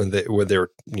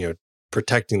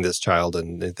protecting this child,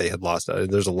 and they had lost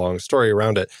it. There's a long story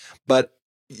around it, but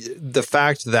the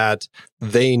fact that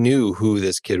they knew who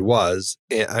this kid was,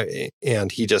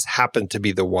 and he just happened to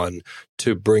be the one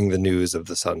to bring the news of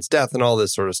the son's death and all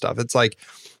this sort of stuff. It's like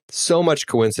so much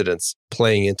coincidence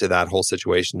playing into that whole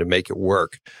situation to make it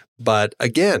work. But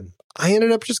again, I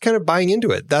ended up just kind of buying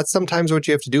into it. That's sometimes what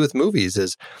you have to do with movies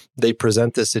is they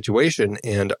present this situation,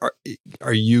 and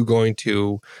are you going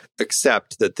to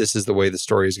accept that this is the way the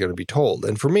story is going to be told?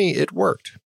 And for me, it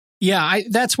worked. Yeah,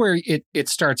 that's where it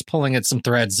starts pulling at some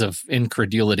threads of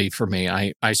incredulity for me.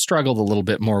 I struggled a little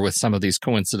bit more with some of these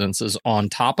coincidences on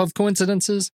top of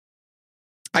coincidences.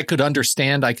 I could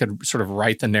understand, I could sort of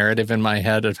write the narrative in my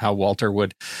head of how Walter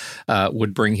would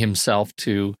bring himself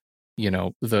to,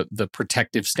 the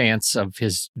protective stance of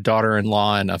his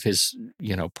daughter-in-law and of his,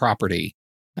 property.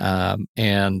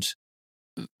 And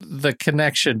the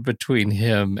connection between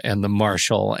him and the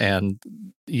marshal, and,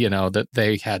 that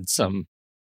they had some,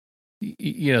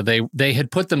 they had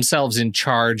put themselves in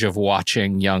charge of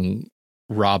watching young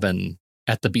Robin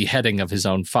at the beheading of his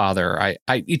own father.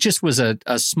 It just was a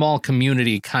small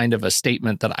community kind of a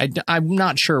statement that I'm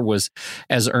not sure was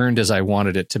as earned as I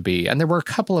wanted it to be. And there were a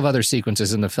couple of other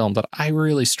sequences in the film that I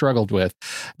really struggled with,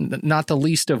 not the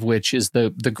least of which is the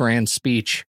grand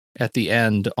speech at the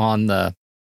end on the,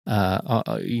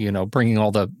 bringing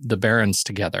all the barons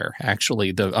together,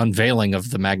 actually the unveiling of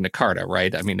the Magna Carta,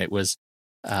 right? I mean, it was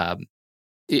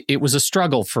a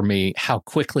struggle for me how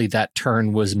quickly that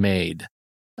turn was made.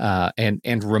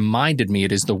 And reminded me,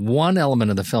 it is the one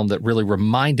element of the film that really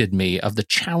reminded me of the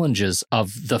challenges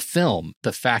of the film.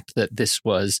 The fact that this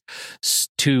was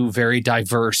two very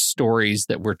diverse stories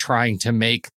that were trying to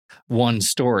make one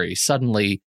story.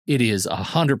 Suddenly, it is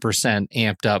 100%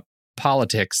 amped up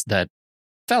politics that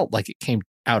felt like it came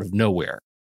out of nowhere.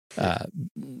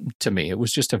 To me, it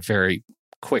was just a very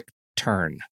quick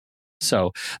turn.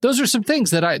 So those are some things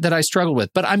that I struggled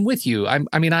with. But I'm with you. I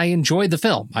mean, I enjoyed the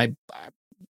film.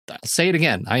 I'll say it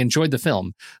again. I enjoyed the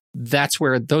film.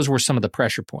 Those were some of the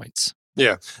pressure points.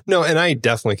 Yeah, no, and I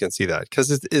definitely can see that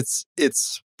because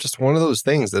it's just one of those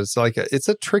things that it's like it's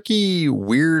a tricky,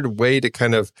 weird way to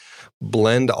kind of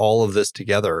blend all of this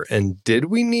together. And did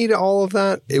we need all of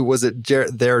that? Was it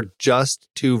there just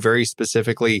to very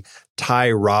specifically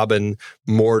tie Robin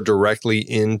more directly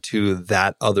into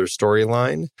that other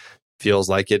storyline? Feels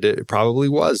like it probably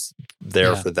was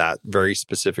there for that very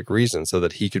specific reason, so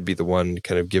that he could be the one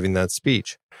kind of giving that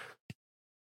speech.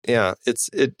 Yeah,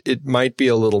 it might be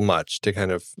a little much to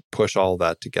kind of push all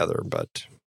that together, but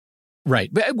right.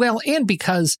 Well, and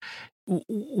because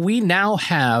we now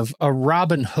have a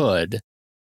Robin Hood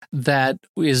that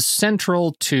is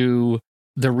central to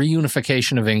the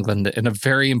reunification of England in a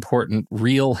very important,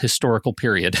 real historical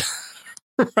period.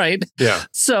 Right? Yeah.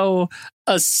 So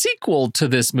a sequel to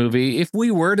this movie, if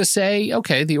we were to say,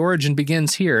 okay, the origin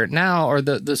begins here now, or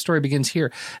the story begins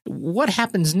here, what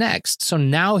happens next? So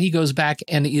now he goes back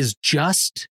and is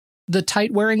just the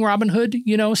tight-wearing Robin Hood,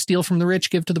 steal from the rich,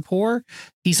 give to the poor.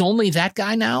 He's only that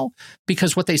guy now,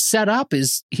 because what they set up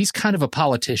is he's kind of a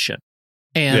politician.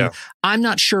 And I'm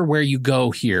not sure where you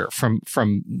go here from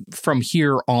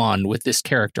here on with this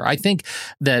character. I think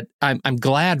that I'm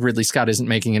glad Ridley Scott isn't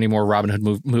making any more Robin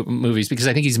Hood movies, because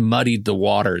I think he's muddied the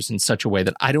waters in such a way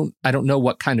that I don't know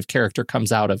what kind of character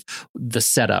comes out of the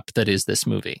setup that is this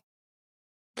movie.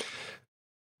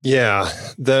 Yeah,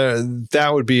 that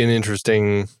would be an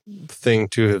interesting thing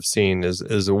to have seen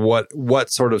is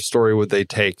what sort of story would they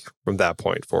take from that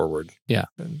point forward? Yeah.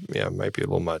 Yeah, it might be a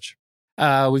little much.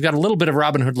 We've got a little bit of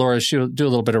Robin Hood lore. She'll do a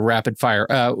little bit of rapid fire.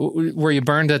 Were you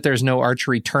burned that there's no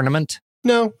archery tournament?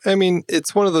 No, I mean,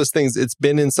 it's one of those things. It's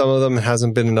been in some of them, it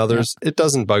hasn't been in others. Yeah. It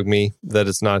doesn't bug me that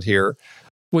it's not here.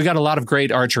 We got a lot of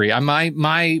great archery.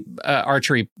 My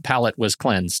archery palette was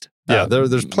cleansed. Yeah,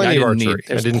 there's plenty of archery.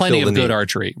 There's plenty of good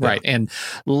archery, right? Yeah. And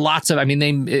lots of,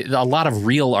 a lot of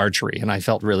real archery, and I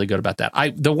felt really good about that.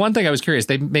 The one thing I was curious,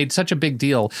 they made such a big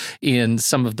deal in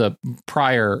some of the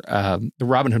prior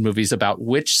Robin Hood movies about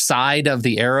which side of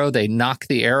the arrow they knock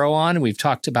the arrow on. We've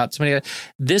talked about so many.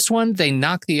 This one, they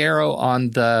knock the arrow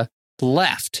on the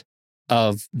left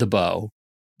of the bow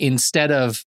instead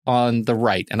of on the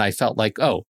right, and I felt like,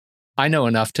 oh, I know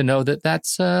enough to know that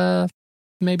that's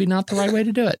maybe not the right way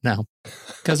to do it now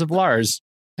because of Lars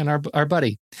and our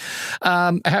buddy.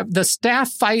 The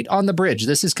staff fight on the bridge.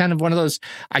 This is kind of one of those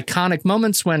iconic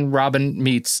moments when Robin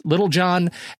meets Little John.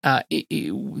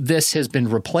 This has been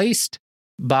replaced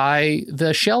by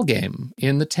the shell game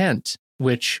in the tent,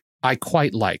 which I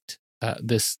quite liked.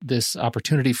 This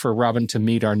opportunity for Robin to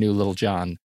meet our new Little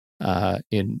John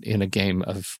in a game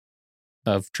of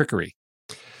trickery.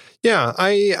 Yeah,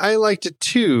 I liked it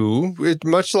too.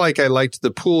 Much like I liked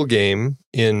the pool game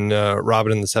in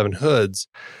Robin and the Seven Hoods.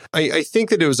 I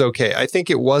think that it was okay. I think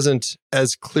it wasn't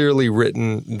as clearly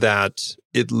written that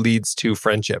it leads to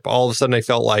friendship. All of a sudden I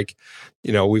felt like,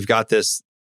 we've got this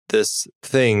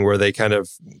thing where they kind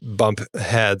of bump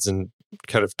heads and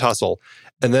kind of tussle.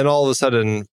 And then all of a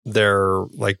sudden they're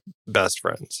like best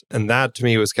friends. And that to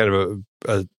me was kind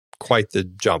of quite the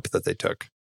jump that they took.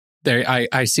 There,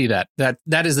 I see that.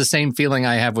 That is the same feeling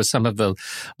I have with some of the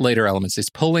later elements. It's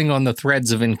pulling on the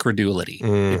threads of incredulity.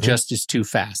 Mm-hmm. It just is too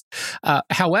fast.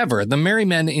 However, the Merry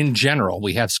Men in general,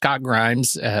 we have Scott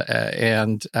Grimes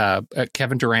and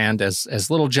Kevin Durand as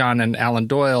Little John and Alan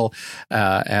Doyle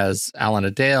as Alan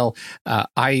Adale.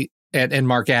 And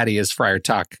Mark Addy as Friar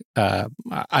Tuck.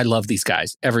 I love these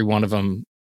guys. Every one of them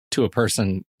to a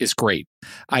person is great.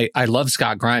 I love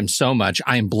Scott Grimes so much.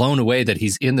 I am blown away that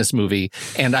he's in this movie,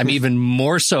 and I'm even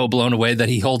more so blown away that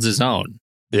he holds his own.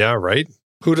 Yeah, right?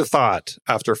 Who'd have thought,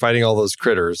 after fighting all those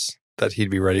critters, that he'd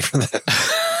be ready for that?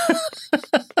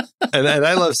 and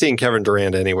I love seeing Kevin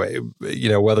Durand anyway,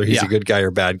 whether he's a good guy or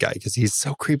bad guy, because he's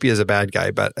so creepy as a bad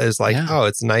guy, but it's like, oh,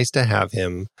 it's nice to have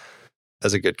him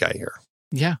as a good guy here.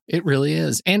 Yeah, it really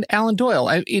is. And Alan Doyle,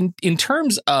 in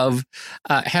terms of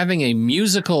having a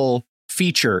musical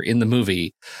feature in the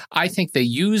movie, I think they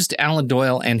used Alan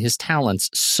Doyle and his talents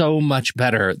so much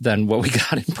better than what we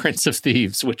got in Prince of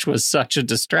Thieves, which was such a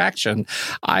distraction.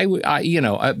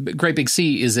 Great Big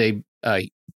Sea is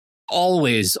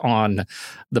always on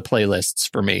the playlists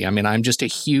for me. I'm just a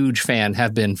huge fan,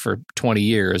 have been for 20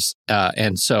 years.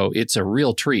 And so it's a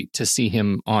real treat to see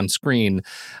him on screen.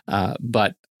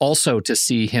 But also to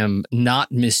see him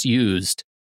not misused,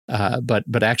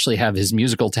 but actually have his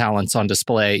musical talents on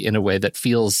display in a way that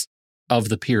feels of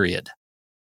the period.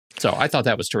 So I thought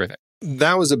that was terrific.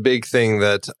 That was a big thing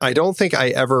that I don't think I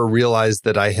ever realized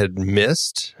that I had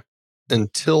missed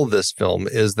until this film,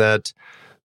 is that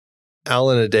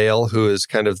Alan Adale, who is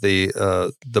kind of the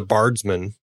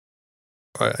bardsman,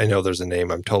 I know there's a name.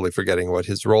 I'm totally forgetting what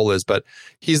his role is, but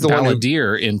he's the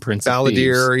Balladeer in Prince of Thieves.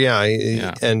 Balladeer,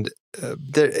 yeah. And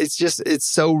it's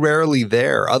so rarely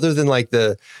there, other than like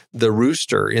the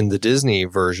rooster in the Disney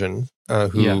version,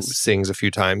 who sings a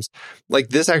few times. Like,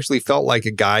 this actually felt like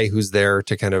a guy who's there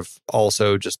to kind of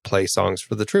also just play songs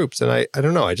for the troops. And I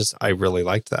don't know, I really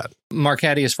liked that. Mark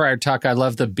Addy as Friar Tuck. I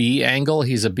love the bee angle.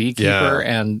 He's a beekeeper,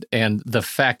 and the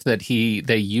fact that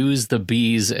they use the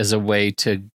bees as a way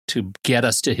to get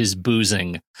us to his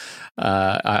boozing,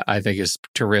 I think is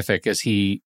terrific, as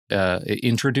he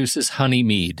introduces honey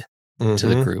mead to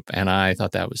the group. And I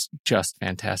thought that was just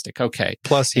fantastic. Okay.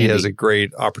 Plus, he has a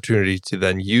great opportunity to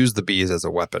then use the bees as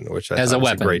a weapon, which I thought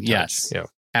was a great touch. Yes, yeah.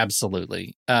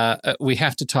 Absolutely. We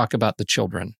have to talk about the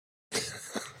children.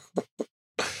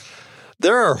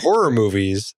 There are horror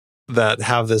movies that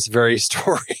have this very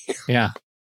story. Yeah.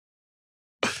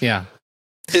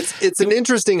 It's an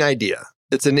interesting idea.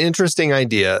 It's an interesting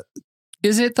idea.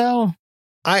 Is it, though?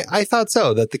 I thought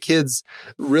so, that the kids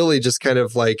really just kind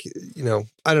of like,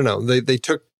 I don't know, they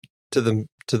took to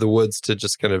the woods to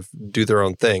just kind of do their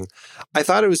own thing. I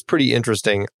thought it was pretty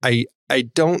interesting. I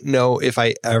don't know if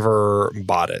I ever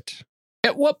bought it.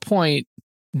 At what point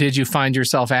did you find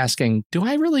yourself asking, do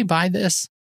I really buy this?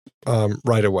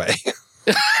 Right away.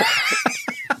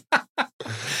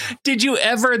 Did you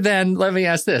ever then, let me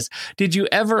ask this, did you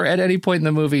ever at any point in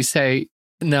the movie say,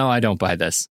 No, I don't buy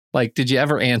this. Like, did you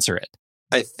ever answer it?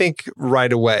 I think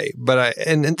right away. But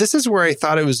and this is where I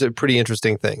thought it was a pretty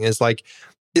interesting thing. Is like,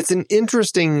 it's an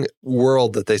interesting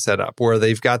world that they set up where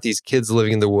they've got these kids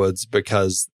living in the woods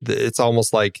because it's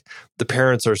almost like the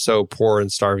parents are so poor and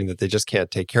starving that they just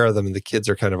can't take care of them. And the kids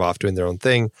are kind of off doing their own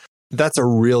thing. That's a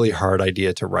really hard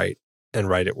idea to write and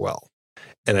write it well.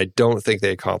 And I don't think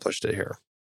they accomplished it here.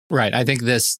 Right. I think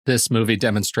this movie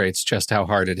demonstrates just how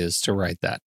hard it is to write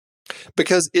that.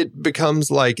 Because it becomes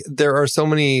like there are so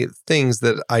many things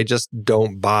that I just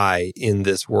don't buy in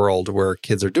this world where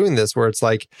kids are doing this, where it's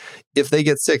like, if they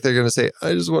get sick, they're going to say,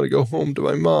 I just want to go home to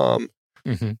my mom.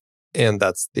 Mm-hmm. And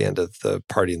that's the end of the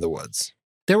party in the woods.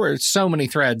 There were so many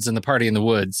threads in the Party in the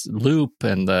Woods loop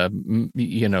and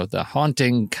the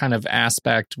haunting kind of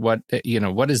aspect. What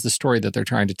is the story that they're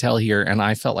trying to tell here? And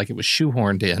I felt like it was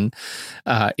shoehorned in.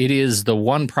 It is the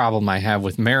one problem I have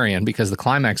with Marion, because the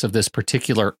climax of this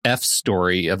particular F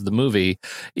story of the movie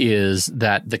is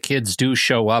that the kids do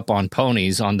show up on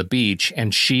ponies on the beach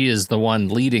and she is the one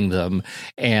leading them.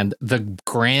 And the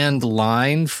grand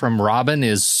line from Robin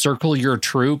is circle your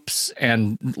troops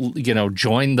and,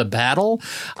 join the battle.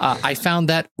 I found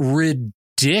that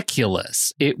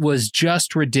ridiculous. It was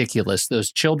just ridiculous.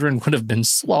 Those children would have been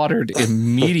slaughtered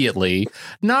immediately.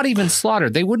 Not even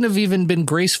slaughtered. They wouldn't have even been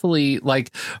gracefully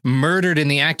murdered in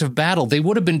the act of battle. They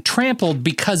would have been trampled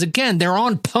because, again, they're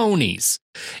on ponies.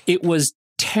 It was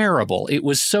terrible. It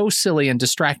was so silly and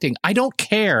distracting. I don't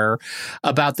care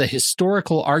about the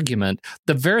historical argument.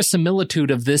 The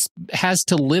verisimilitude of this has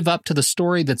to live up to the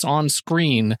story that's on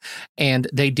screen, and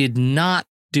they did not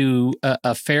do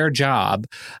a fair job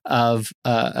of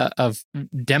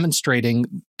demonstrating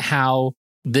how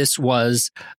this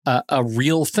was a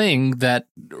real thing that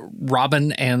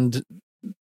Robin and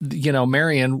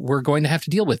Marion were going to have to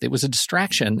deal with. It was a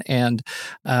distraction, and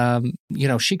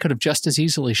she could have just as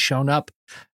easily shown up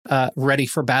ready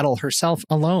for battle herself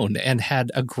alone and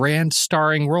had a grand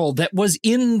starring role that was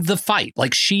in the fight.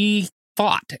 Like, she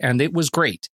fought, and it was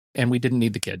great, and we didn't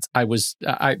need the kids. That was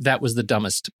the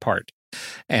dumbest part.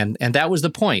 And that was the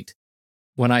point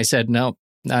when I said, no,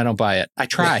 I don't buy it. I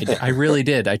tried. I really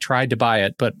did. I tried to buy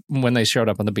it. But when they showed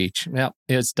up on the beach,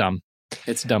 it's dumb.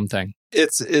 It's a dumb thing.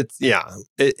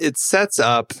 It sets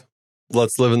up,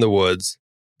 let's live in the woods.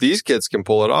 These kids can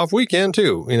pull it off. We can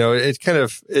too.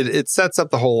 It sets up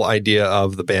the whole idea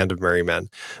of the Band of Merry Men,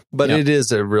 but It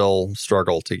is a real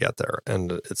struggle to get there.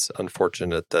 And it's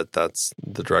unfortunate that that's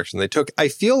the direction they took. I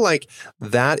feel like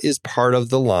that is part of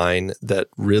the line that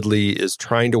Ridley is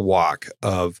trying to walk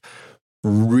of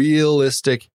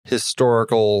realistic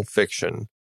historical fiction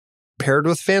paired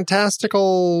with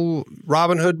fantastical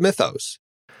Robin Hood mythos.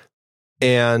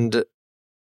 And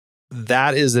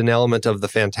that is an element of the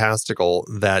fantastical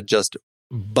that just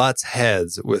butts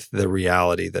heads with the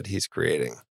reality that he's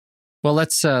creating. Well,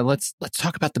 let's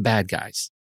talk about the bad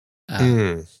guys,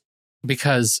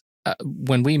 because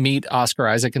when we meet Oscar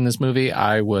Isaac in this movie,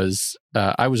 I was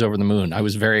over the moon. I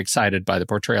was very excited by the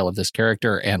portrayal of this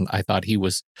character, and I thought he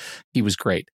was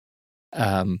great.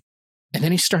 And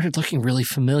then he started looking really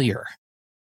familiar.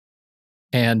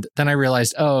 And then I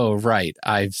realized, oh, right,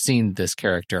 I've seen this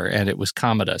character, and it was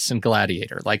Commodus in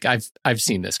Gladiator. Like, I've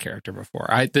seen this character before.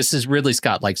 This is Ridley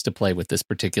Scott likes to play with this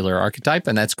particular archetype,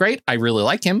 and that's great. I really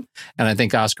like him, and I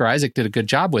think Oscar Isaac did a good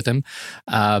job with him.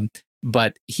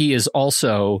 But he is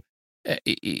also,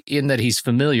 in that he's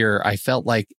familiar, I felt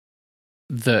like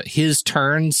his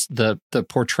turns, the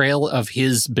portrayal of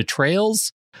his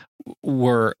betrayals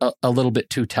were a little bit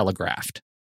too telegraphed.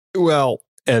 Well,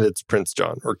 and it's Prince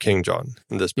John or King John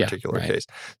in this particular case.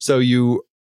 So you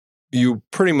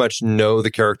pretty much know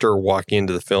the character walking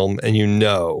into the film, and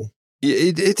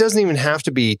it doesn't even have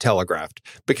to be telegraphed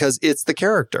because it's the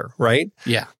character, right?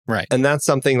 Yeah, right. And that's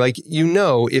something like,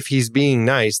 if he's being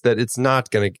nice, that it's not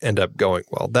going to end up going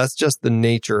well. That's just the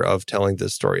nature of telling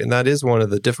this story. And that is one of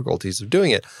the difficulties of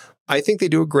doing it. I think they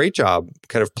do a great job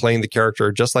kind of playing the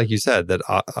character, just like you said, that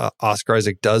Oscar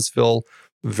Isaac does feel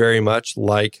very much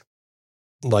like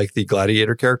the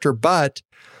Gladiator character, but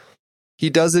he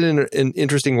does it in an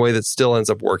interesting way that still ends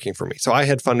up working for me. So I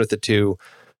had fun with it too,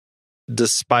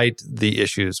 despite the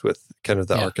issues with kind of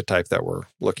the archetype that we're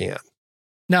looking at.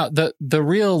 Now, the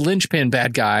real linchpin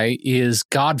bad guy is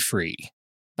Godfrey.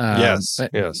 Yes.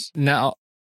 Now,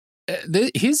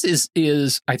 his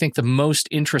is I think the most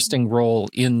interesting role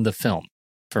in the film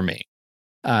for me.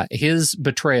 His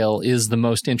betrayal is the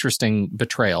most interesting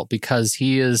betrayal because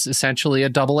he is essentially a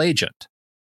double agent.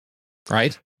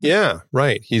 Right? Yeah,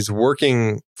 right. He's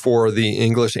working for the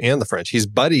English and the French. He's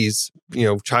buddies,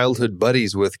 childhood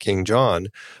buddies with King John,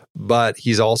 but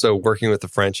he's also working with the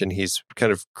French, and he's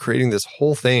kind of creating this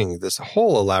whole thing, this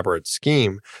whole elaborate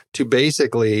scheme to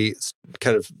basically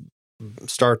kind of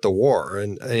start the war.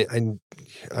 And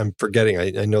I'm forgetting,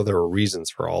 I know there were reasons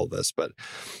for all of this, but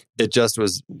it just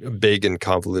was big and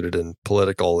convoluted and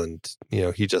political. And,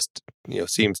 he just,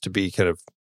 seems to be kind of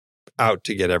out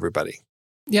to get everybody.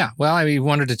 Yeah, well, he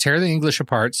wanted to tear the English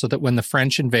apart so that when the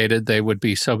French invaded, they would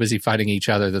be so busy fighting each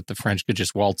other that the French could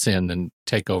just waltz in and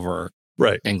take over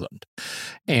England.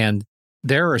 And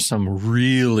there are some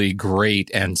really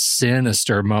great and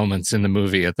sinister moments in the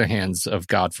movie at the hands of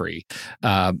Godfrey.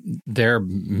 Their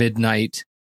midnight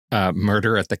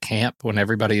murder at the camp when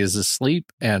everybody is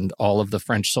asleep and all of the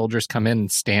French soldiers come in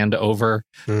and stand over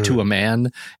to a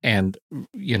man and,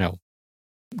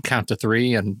 count to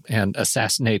three and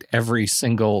assassinate every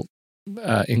single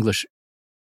English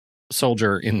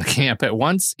soldier in the camp at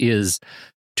once is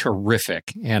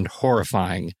terrific and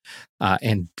horrifying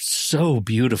and so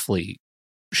beautifully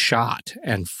shot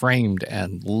and framed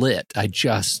and lit. I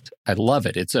love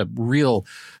it. It's a real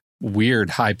weird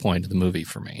high point of the movie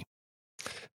for me.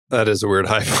 That is a weird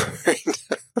high point.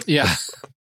 Yeah.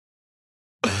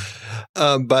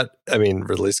 But I mean,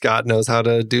 Ridley Scott knows how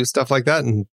to do stuff like that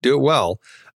and do it well.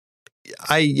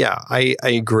 I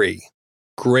agree.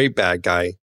 Great bad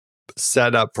guy,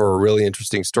 set up for a really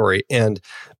interesting story. And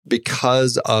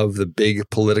because of the big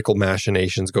political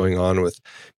machinations going on with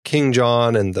King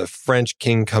John and the French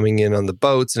king coming in on the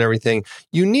boats and everything,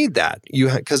 you need that.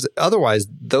 Because otherwise,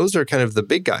 those are kind of the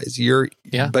big guys.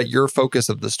 But your focus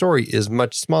of the story is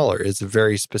much smaller. It's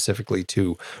very specifically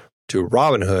to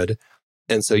Robin Hood.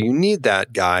 And so you need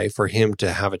that guy for him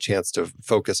to have a chance to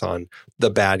focus on the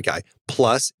bad guy.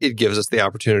 Plus, it gives us the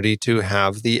opportunity to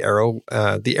have the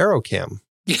arrow cam.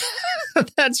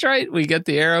 That's right. We get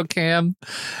the arrow cam,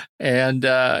 and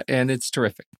it's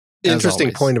terrific.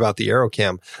 Interesting point about the arrow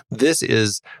cam. This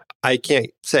is, I can't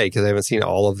say because I haven't seen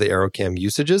all of the arrow cam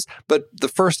usages, but the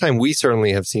first time we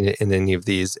certainly have seen it in any of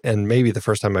these, and maybe the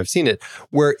first time I've seen it,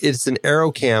 where it's an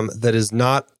arrow cam that is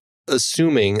not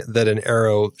assuming that an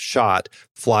arrow shot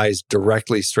flies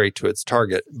directly straight to its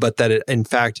target, but that it in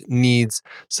fact needs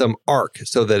some arc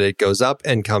so that it goes up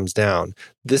and comes down.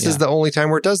 This is the only time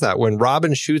where it does that. When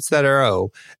Robin shoots that arrow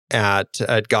at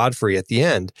Godfrey at the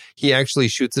end, he actually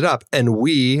shoots it up, and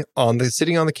we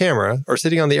sitting on the camera or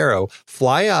sitting on the arrow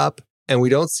fly up, and we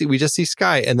just see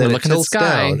sky, and then it tilts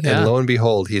down, and lo and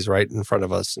behold, he's right in front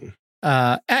of us.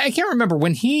 I can't remember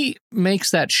when he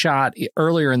makes that shot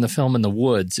earlier in the film in the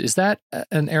woods. Is that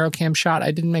an arrow cam shot?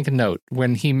 I didn't make a note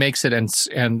when he makes it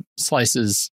and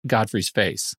slices Godfrey's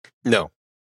face. No,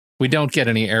 we don't get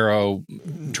any arrow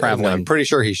traveling. No, I'm pretty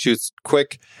sure he shoots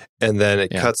quick, and then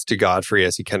it cuts to Godfrey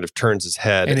as he kind of turns his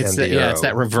head, and it's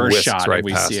that reverse shot, right and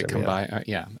we see it come by.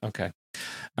 Okay,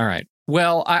 all right.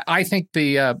 Well, I think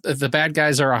the bad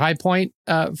guys are a high point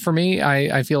for me.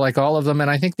 I feel like all of them.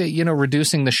 And I think that,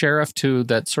 reducing the sheriff to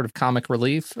that sort of comic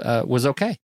relief was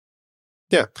okay.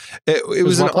 Yeah, it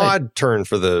was an odd turn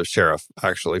for the sheriff,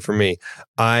 actually, for me.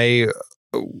 I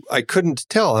couldn't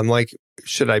tell. I'm like,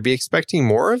 should I be expecting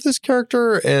more of this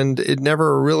character? And it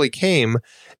never really came.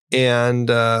 And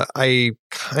I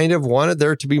kind of wanted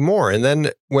there to be more. And then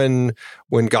when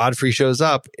Godfrey shows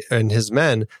up and his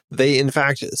men, they in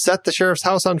fact set the sheriff's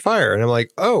house on fire. And I'm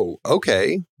like, oh,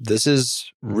 okay, this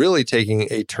is really taking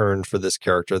a turn for this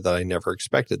character that I never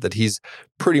expected, that he's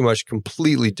pretty much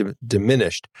completely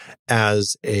diminished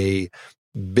as a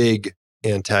big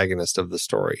antagonist of the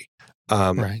story.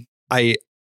 Right.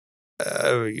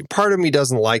 Part of me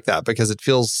doesn't like that because it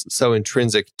feels so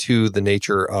intrinsic to the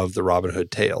nature of the Robin Hood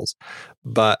tales,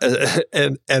 but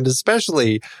and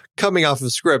especially coming off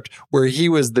of script where he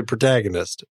was the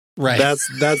protagonist. Right.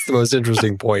 That's the most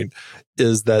interesting point,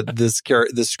 is that the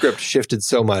script shifted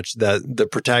so much that the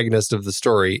protagonist of the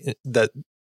story that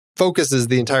focuses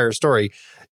the entire story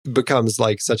becomes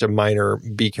like such a minor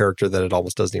B character that it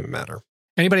almost doesn't even matter.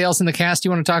 Anybody else in the cast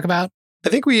you want to talk about? I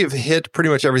think we've hit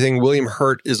pretty much everything. William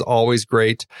Hurt is always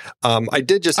great. I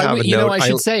did just have a note. I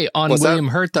should say on William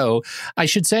Hurt,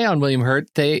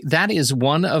 that is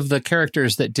one of the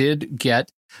characters that did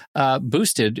get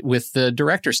boosted with the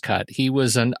director's cut. He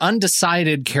was an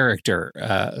undecided character.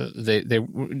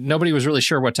 Nobody was really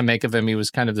sure what to make of him. He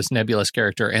was kind of this nebulous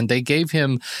character, and they gave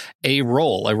him a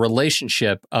role, a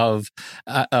relationship of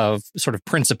sort of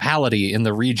principality in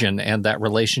the region, and that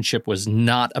relationship was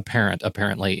not apparent,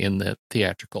 apparently, in the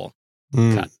theatrical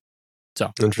cut.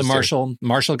 So the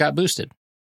Marshal got boosted.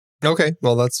 Okay,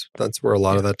 well, that's where a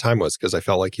lot of that time was, because I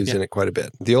felt like he was in it quite a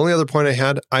bit. The only other point I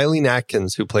had, Eileen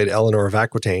Atkins, who played Eleanor of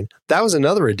Aquitaine, that was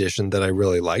another addition that I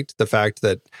really liked. The fact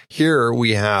that here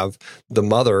we have the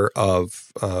mother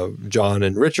of John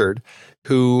and Richard,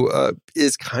 who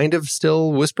is kind of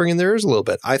still whispering in their ears a little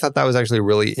bit. I thought that was actually a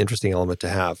really interesting element to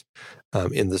have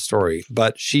in the story.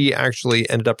 But she actually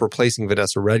ended up replacing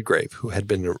Vanessa Redgrave, who had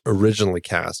been originally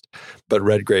cast. But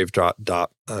Redgrave dropped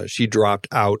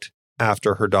out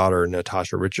after her daughter,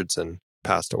 Natasha Richardson,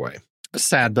 passed away.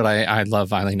 Sad, but I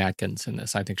love Eileen Atkins in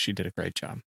this. I think she did a great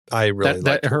job. I really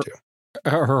liked her too.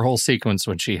 Her whole sequence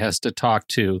when she has to talk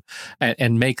to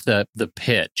and make the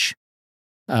pitch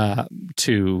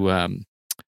to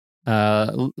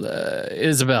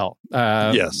Isabel.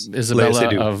 Yes. Isabella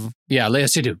Léa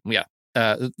Seydoux. Yeah.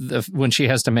 When she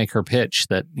has to make her pitch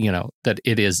that, that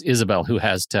it is Isabel who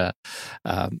has to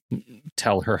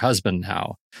tell her husband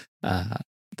now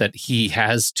that he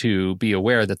has to be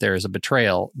aware that there is a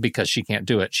betrayal because she can't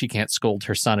do it. She can't scold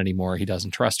her son anymore. He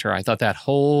doesn't trust her. I thought that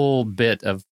whole bit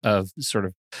of sort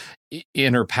of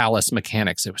inner palace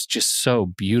mechanics, it was just so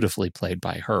beautifully played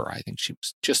by her. I think she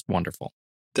was just wonderful.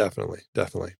 Definitely.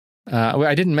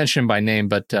 I didn't mention him by name,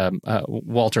 but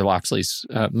Walter Loxley's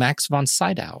Max von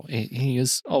Sydow. He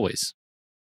is always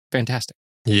fantastic.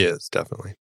 He is,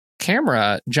 definitely.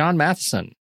 Camera, John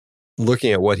Matheson.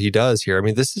 Looking at what he does here, I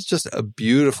mean, this is just a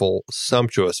beautiful,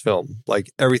 sumptuous film.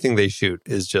 Like, everything they shoot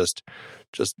is just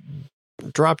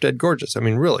drop dead gorgeous. I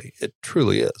mean, really, it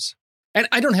truly is. And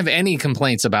I don't have any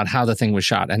complaints about how the thing was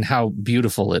shot and how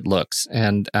beautiful it looks,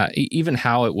 and even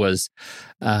how it was,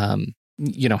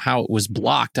 how it was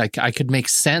blocked. I could make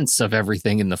sense of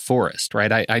everything in the forest,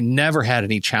 right? I never had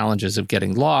any challenges of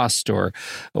getting lost or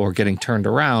getting turned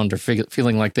around or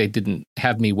feeling like they didn't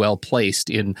have me well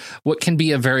placed in what can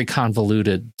be a very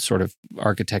convoluted sort of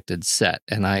architected set.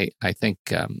 And I think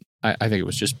it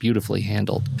was just beautifully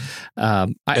handled.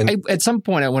 At some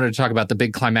point, I wanted to talk about the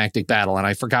big climactic battle, and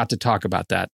I forgot to talk about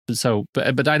that. So,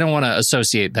 but I don't want to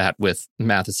associate that with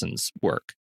Matheson's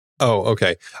work. Oh,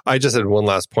 okay. I just had one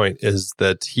last point, is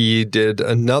that he did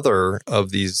another of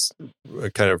these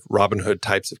kind of Robin Hood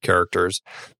types of characters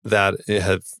that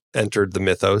have entered the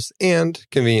mythos and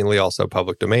conveniently also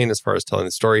public domain as far as telling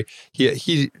the story.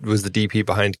 He was the DP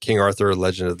behind King Arthur,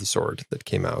 Legend of the Sword, that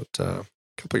came out a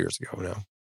couple years ago now.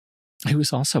 He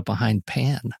was also behind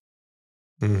Pan.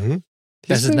 Mm-hmm.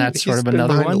 Isn't that sort of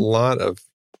another one? A lot of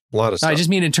stuff. I just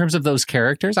mean in terms of those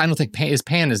characters. I don't think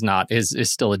Pan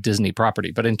is still a Disney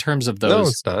property, but in terms of those, no,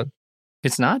 it's not.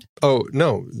 It's not. Oh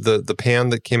no, the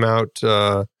Pan that came out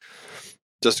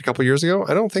just a couple years ago.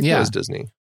 I don't think that was Disney.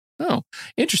 Oh,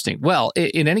 interesting. Well,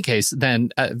 in any case, then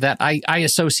that I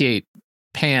associate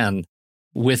Pan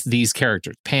with these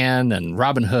characters, Pan and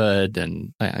Robin Hood,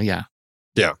 and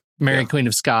Mary Queen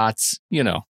of Scots.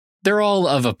 They're all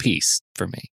of a piece for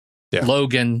me. Yeah.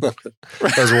 Logan.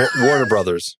 As Warner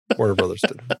Brothers. Warner Brothers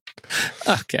did.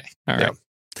 Okay. All right.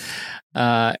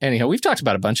 Yeah. Anyhow, we've talked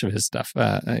about a bunch of his stuff.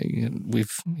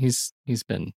 His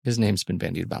name's been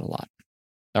bandied about a lot.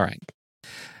 All right.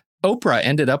 Oprah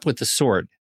ended up with the sword.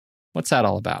 What's that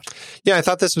all about? Yeah, I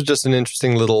thought this was just an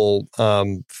interesting little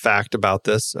fact about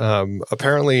this.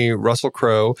 Apparently, Russell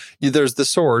Crowe, there's the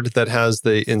sword that has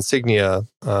the insignia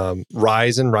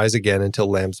rise and rise again until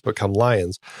lambs become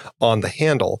lions on the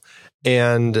handle.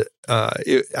 And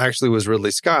it actually was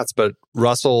Ridley Scott's, but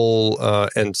Russell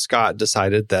and Scott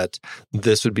decided that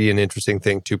this would be an interesting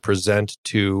thing to present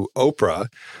to Oprah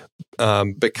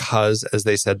because, as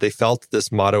they said, they felt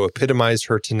this motto epitomized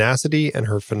her tenacity and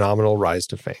her phenomenal rise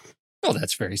to fame. Oh,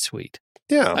 that's very sweet.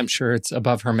 Yeah. I'm sure it's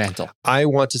above her mantle. I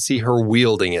want to see her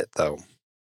wielding it, though.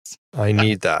 I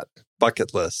need that.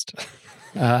 Bucket list.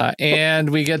 And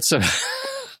we get some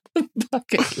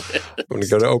bucket list. I'm going to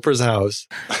go to Oprah's house.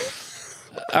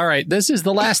 All right. This is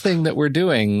the last thing that we're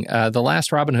doing, the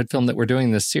last Robin Hood film that we're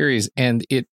doing this series. And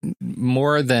it,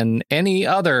 more than any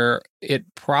other, it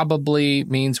probably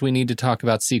means we need to talk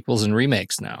about sequels and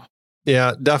remakes now.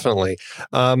 Yeah, definitely.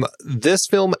 This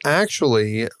film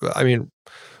actually,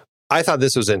 I thought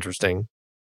this was interesting.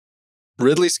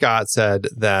 Ridley Scott said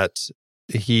that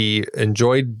he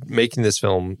enjoyed making this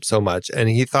film so much, and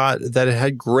he thought that it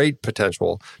had great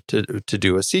potential to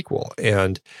do a sequel.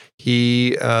 And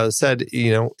he said,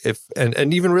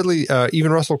 and even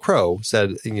Russell Crowe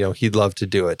said, he'd love to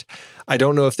do it. I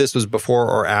don't know if this was before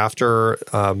or after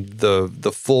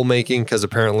the full making, because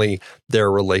apparently their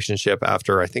relationship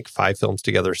after, I think, 5 films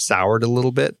together soured a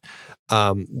little bit.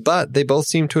 But they both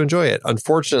seemed to enjoy it.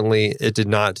 Unfortunately, it did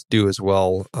not do as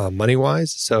well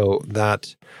money-wise, so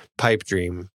that pipe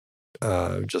dream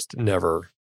just never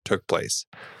took place.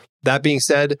 That being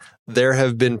said, there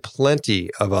have been plenty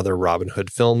of other Robin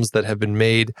Hood films that have been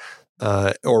made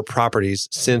or properties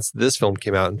since this film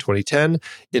came out in 2010.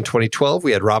 In 2012,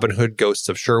 we had Robin Hood Ghosts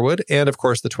of Sherwood, and of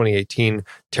course the 2018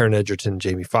 Taron Egerton,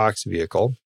 Jamie Foxx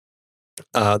vehicle.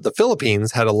 The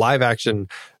Philippines had a live-action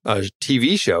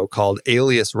TV show called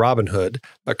Alias Robin Hood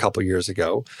a couple years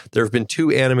ago. There have been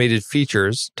 2 animated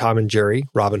features, Tom and Jerry,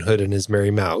 Robin Hood and His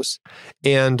Merry Mouse,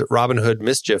 and Robin Hood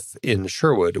Mischief in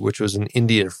Sherwood, which was an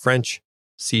Indian-French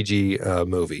CG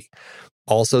movie.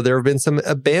 Also, there have been some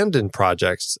abandoned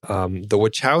projects. The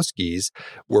Wachowskis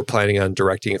were planning on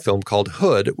directing a film called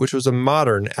Hood, which was a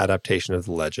modern adaptation of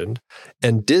the legend.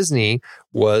 And Disney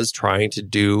was trying to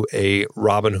do a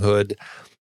Robin Hood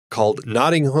called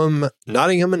Nottingham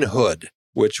and Hood,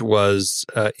 which was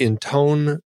in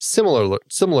tone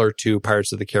similar to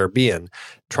Pirates of the Caribbean,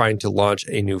 trying to launch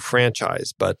a new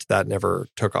franchise, but that never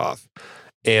took off.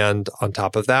 And on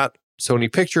top of that,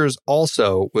 Sony Pictures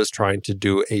also was trying to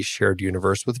do a shared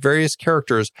universe with various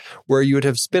characters where you would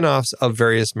have spin-offs of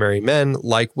various merry men,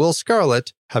 like Will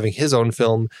Scarlet having his own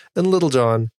film and Little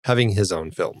John having his own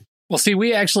film. Well, see,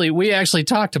 we actually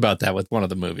talked about that with one of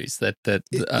the movies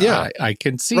I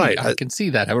can see. Right. I can see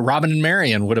that. Robin and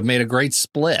Marion would have made a great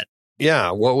split.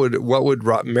 Yeah. What would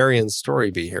Marion's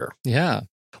story be here? Yeah.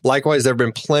 Likewise, there have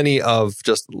been plenty of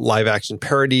just live-action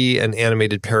parody and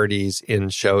animated parodies in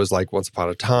shows like Once Upon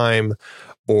a Time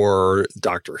or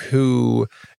Doctor Who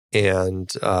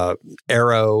and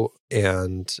Arrow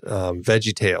and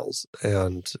VeggieTales.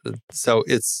 And so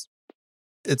it's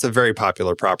a very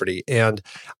popular property. And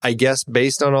I guess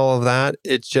based on all of that,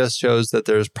 it just shows that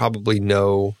there's probably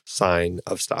no sign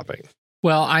of stopping.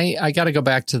 Well, I got to go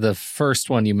back to the first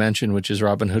one you mentioned, which is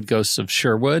Robin Hood Ghosts of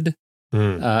Sherwood.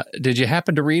 Did you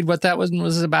happen to read what that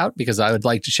was about? Because I would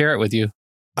like to share it with you.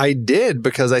 I did,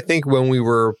 because I think when we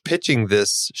were pitching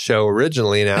this show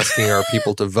originally and asking our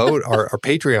people to vote, our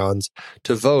Patreons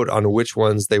to vote on which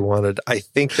ones they wanted, I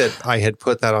think that I had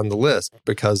put that on the list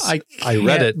because I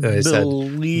read it and I said,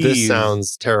 this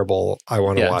sounds terrible. I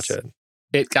want to watch it.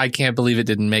 I can't believe it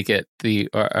didn't make it. The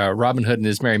Robin Hood and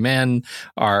His Merry Men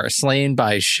are slain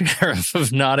by Sheriff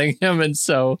of Nottingham, and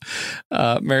so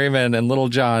Marion and Little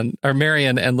John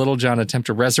attempt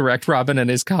to resurrect Robin and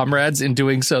his comrades. In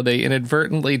doing so, they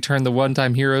inadvertently turn the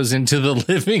one-time heroes into the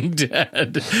living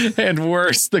dead, and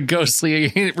worse, the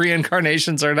ghostly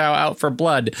reincarnations are now out for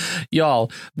blood.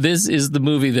 Y'all, this is the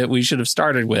movie that we should have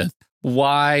started with.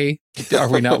 Why are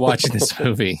we not watching this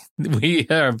movie? We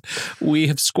have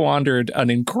squandered an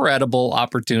incredible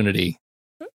opportunity.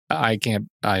 I'm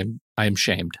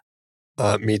shamed.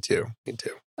 Me too.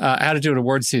 Attitude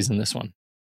Awards season, this one.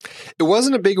 It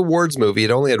wasn't a big awards movie. It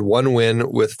only had 1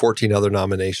 win with 14 other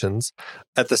nominations.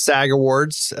 At the SAG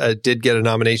Awards, it did get a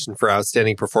nomination for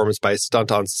Outstanding Performance by a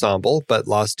Stunt Ensemble, but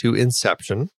lost to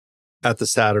Inception. At the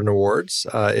Saturn Awards,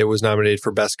 it was nominated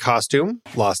for Best Costume,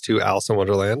 lost to Alice in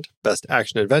Wonderland. Best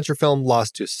Action Adventure Film,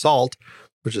 lost to Salt,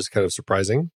 which is kind of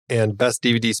surprising. And Best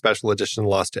DVD Special Edition,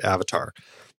 lost to Avatar.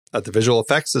 At the Visual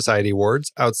Effects Society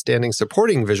Awards, Outstanding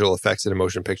Supporting Visual Effects in a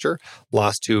Motion Picture,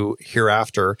 lost to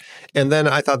Hereafter. And then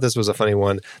I thought this was a funny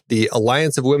one. The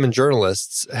Alliance of Women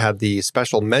Journalists had the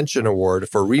Special Mention Award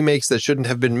for remakes that shouldn't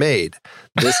have been made.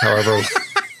 This, however...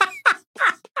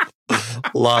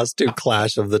 lost to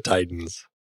Clash of the Titans.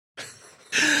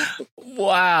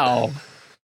 Wow.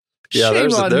 Yeah,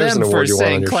 shame on there's them an for award you want on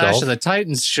saying your Clash shelf. of the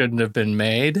Titans shouldn't have been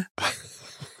made.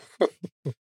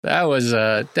 That was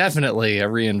definitely a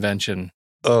reinvention.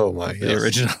 Oh my god. Yes. The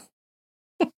original.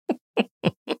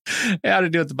 How to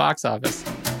do at the box office.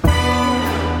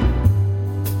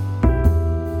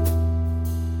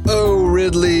 Oh,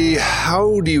 Ridley,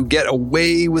 how do you get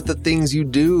away with the things you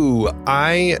do?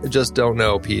 I just don't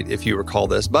know, Pete, if you recall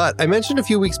this, but I mentioned a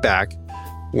few weeks back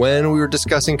when we were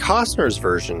discussing Costner's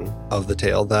version of the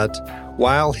tale that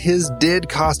while his did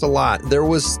cost a lot, there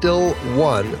was still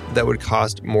one that would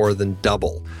cost more than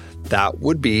double. That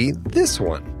would be this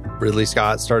one. Ridley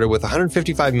Scott started with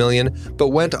 $155 million, but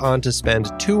went on to spend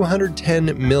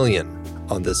 $210 million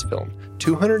on this film.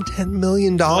 $210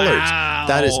 million. Wow.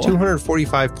 That is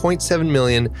 $245.7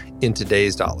 million in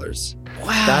today's dollars.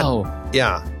 Wow.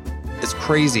 It's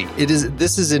crazy.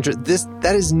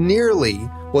 That is nearly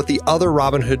what the other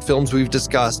Robin Hood films we've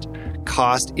discussed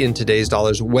cost in today's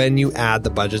dollars when you add the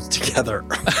budgets together.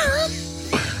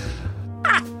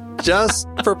 Just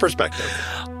for perspective.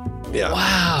 Yeah.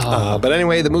 Wow. But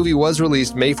anyway, the movie was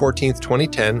released May 14th,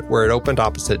 2010, where it opened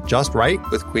opposite Just Right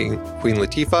with Queen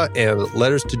Latifah and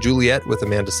Letters to Juliet with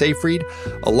Amanda Seyfried,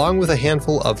 along with a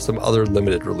handful of some other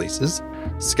limited releases.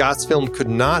 Scott's film could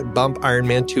not bump Iron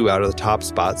Man 2 out of the top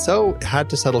spot, so it had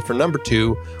to settle for number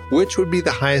 2, which would be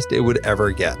the highest it would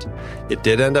ever get. It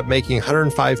did end up making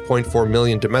 $105.4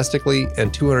 million domestically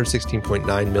and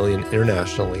 $216.9 million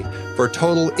internationally, for a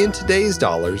total in today's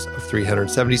dollars of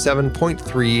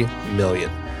 $377.3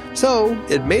 million. So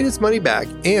it made its money back,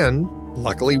 and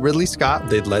luckily Ridley Scott,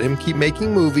 they'd let him keep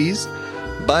making movies,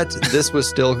 but this was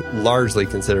still largely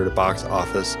considered a box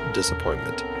office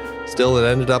disappointment. Still, it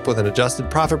ended up with an adjusted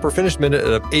profit per finished minute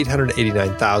of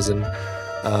 $889,000.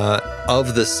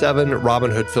 Of the 7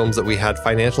 Robin Hood films that we had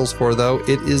financials for, though,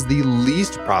 it is the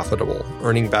least profitable,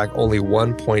 earning back only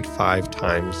 1.5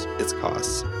 times its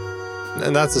costs.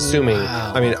 And that's assuming,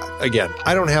 Wow. I mean, again,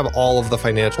 I don't have all of the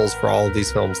financials for all of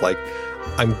these films. Like,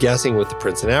 I'm guessing with the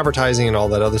prints and advertising and all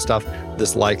that other stuff,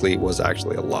 this likely was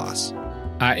actually a loss.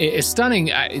 It's stunning.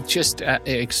 It's just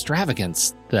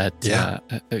extravagance that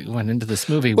went into this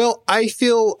movie. Well, I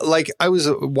feel like I was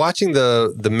watching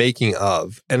the making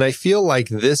of, and I feel like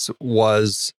this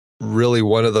was really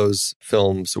one of those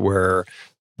films where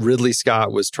Ridley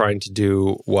Scott was trying to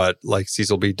do what like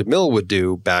Cecil B. DeMille would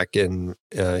do back in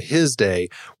his day,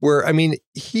 where, I mean,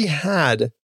 he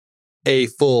had a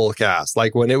full cast.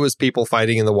 Like when it was people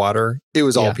fighting in the water, it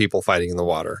was all people fighting in the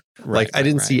water. I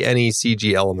didn't see any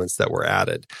CG elements that were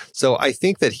added. So I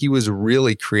think that he was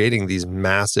really creating these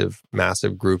massive,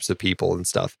 massive groups of people and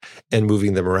stuff and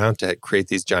moving them around to create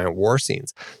these giant war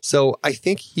scenes. So I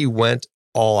think he went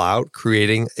all out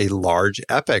creating a large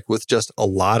epic with just a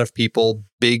lot of people,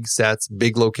 big sets,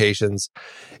 big locations.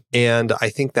 And I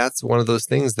think that's one of those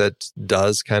things that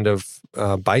does kind of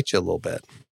bite you a little bit.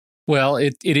 Well,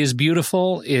 it is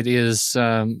beautiful. It is,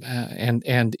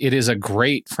 and it is a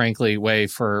great, frankly, way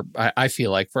for, I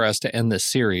feel like, for us to end this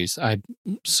series. I'm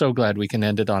so glad we can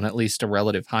end it on at least a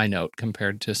relative high note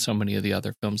compared to so many of the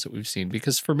other films that we've seen.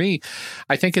 Because for me,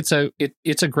 I think it's a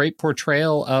great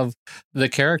portrayal of the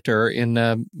character in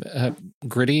a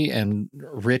gritty and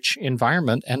rich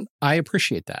environment, and I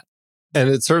appreciate that. And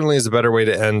it certainly is a better way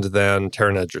to end than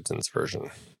Taron Egerton's version.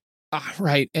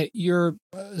 Right. You're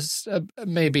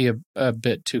maybe a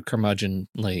bit too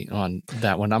curmudgeonly on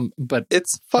that one. But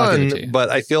it's fun, but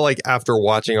I feel like after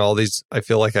watching all these, I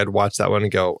feel like I'd watch that one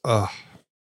and go, oh.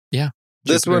 Yeah.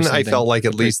 This one, I felt like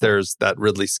at least there's that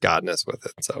Ridley Scottness with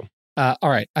it. So, all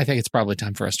right. I think it's probably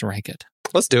time for us to rank it.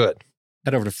 Let's do it.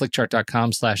 Head over to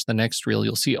flickchart.com/thenextreel.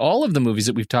 You'll see all of the movies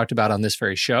that we've talked about on this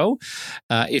very show.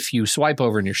 If you swipe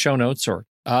over in your show notes or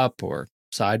up or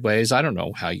sideways, I don't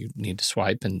know how you need to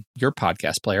swipe in your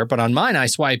podcast player, but on mine, I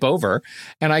swipe over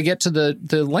and I get to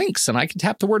the links and I can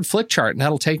tap the word Flickchart and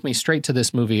that'll take me straight to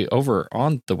this movie over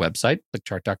on the website,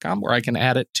 flickchart.com, where I can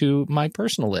add it to my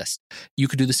personal list. You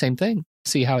could do the same thing.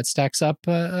 See how it stacks up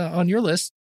on your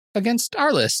list against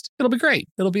our list. It'll be great.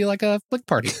 It'll be like a flick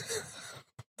party.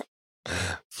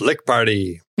 Flick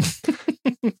party.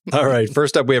 All right.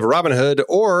 First up, we have Robin Hood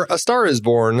or A Star is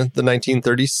Born, the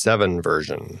 1937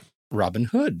 version. Robin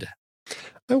Hood.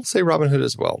 I will say Robin Hood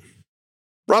as well.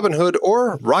 Robin Hood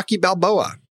or Rocky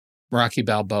Balboa. Rocky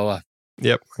Balboa.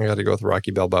 Yep, I got to go with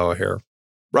Rocky Balboa here.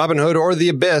 Robin Hood or The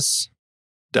Abyss.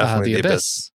 Definitely The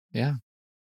Abyss. Yeah.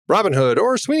 Robin Hood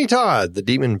or Sweeney Todd, the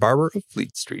Demon Barber of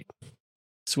Fleet Street.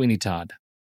 Sweeney Todd.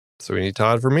 Sweeney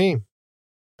Todd for me.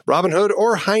 Robin Hood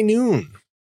or High Noon.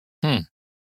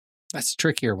 That's a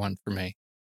trickier one for me.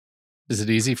 Is it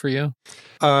easy for you?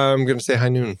 I'm going to say High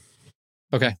Noon.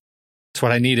 Okay. That's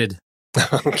what I needed.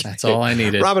 Okay. That's all I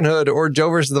needed. Robin Hood or Joe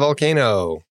versus the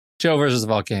Volcano. Joe versus the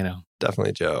Volcano.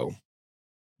 Definitely Joe.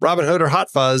 Robin Hood or Hot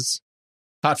Fuzz.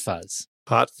 Hot Fuzz.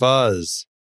 Hot Fuzz.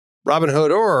 Robin Hood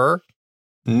or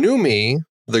Numi,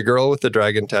 the girl with the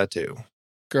dragon tattoo.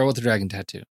 Girl with the dragon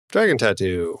tattoo. Dragon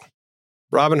tattoo.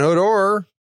 Robin Hood or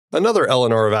another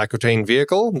Eleanor of Aquitaine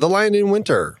vehicle, the Lion in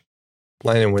Winter.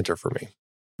 Lion in Winter for me.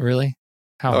 Really?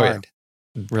 How hard?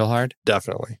 Yeah. Real hard?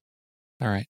 Definitely. All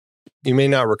right. You may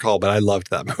not recall, but I loved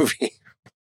that movie.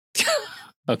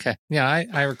 Okay. Yeah,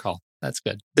 I recall. That's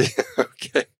good.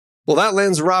 Okay. Well, that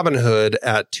lands Robin Hood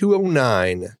at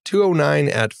 209. 209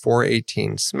 at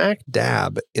 418. Smack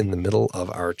dab in the middle of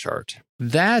our chart.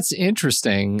 That's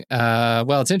interesting.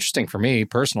 Well, it's interesting for me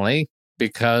personally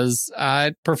because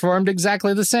I performed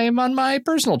exactly the same on my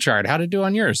personal chart. How did it do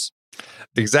on yours?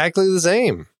 Exactly the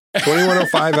same.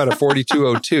 2105 out of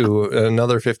 4202.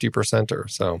 Another 50%er.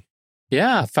 So.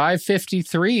 Yeah,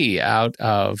 553 out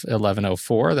of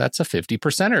 1104. That's a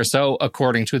 50%er. So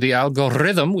according to the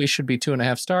algorithm, we should be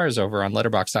 2.5 stars over on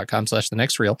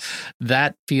letterboxd.com/thenextreel.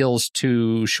 That feels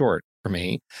too short for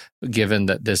me, given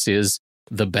that this is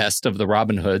the best of the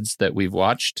Robin Hoods that we've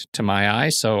watched to my eye.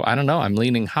 So I don't know. I'm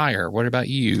leaning higher. What about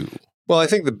you? Well, I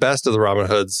think the best of the Robin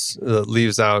Hoods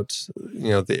leaves out,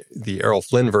 the Errol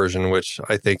Flynn version, which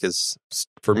I think is,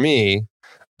 for me,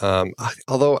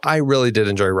 although I really did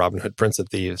enjoy Robin Hood, Prince of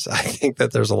Thieves. I think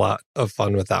that there's a lot of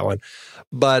fun with that one.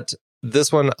 But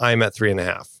this one, I'm at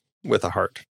 3.5 with a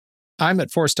heart. I'm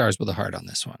at 4 stars with a heart on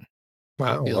this one.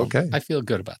 Wow. Okay. I feel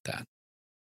good about that.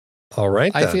 All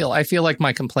right. I feel like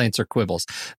my complaints are quibbles.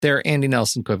 They're Andy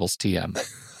Nelson quibbles TM.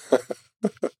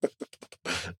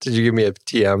 Did you give me a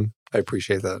TM? I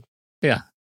appreciate that. Yeah.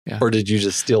 Or did you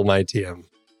just steal my TM?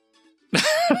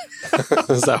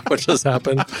 Is that what just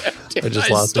happened? I just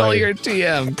lost stole your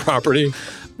TM property.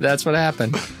 That's what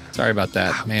happened. Sorry about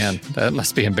that. Ouch. Man, that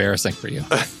must be embarrassing for you.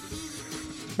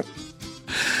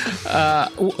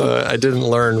 I didn't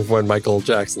learn when Michael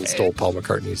Jackson stole Paul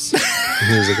McCartney's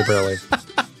music, apparently.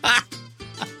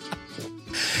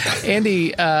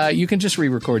 Andy, you can just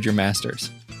re-record your masters.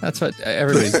 That's what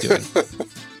everybody's doing.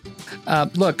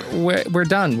 Look, we're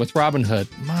done with Robin Hood.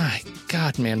 My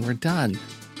God, man, we're done.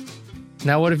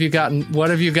 Now, what have you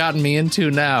gotten me into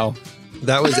now?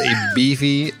 That was a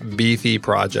beefy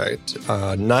project.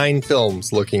 9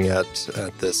 films looking at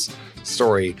this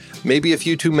story. Maybe a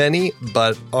few too many,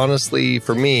 but honestly,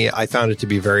 for me, I found it to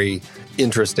be very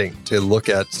interesting to look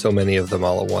at so many of them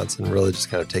all at once and really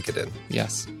just kind of take it in.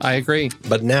 Yes, I agree.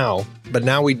 But now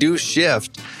we do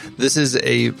shift. This is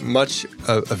a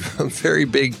very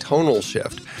big tonal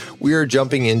shift. We are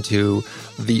jumping into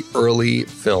the early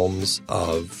films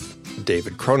of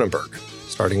David Cronenberg,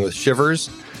 starting with Shivers.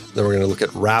 Then we're going to look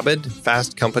at Rabid,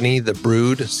 Fast Company, The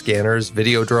Brood, Scanners,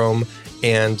 Videodrome,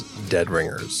 and Dead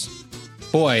Ringers.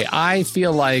 Boy, I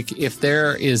feel like if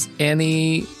there is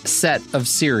any set of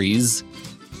series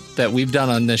that we've done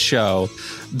on this show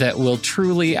that will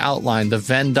truly outline the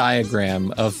Venn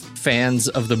diagram of fans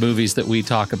of the movies that we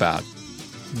talk about,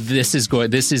 this is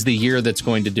the year that's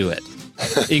going to do it.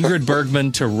 Ingrid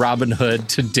Bergman to Robin Hood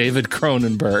to David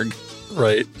Cronenberg.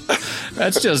 Right.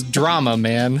 That's just drama,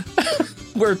 man.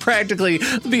 We're practically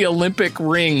the Olympic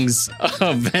rings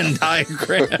of Venn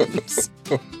diagrams.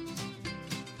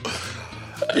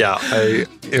 Yeah,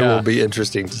 it will be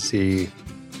interesting to see,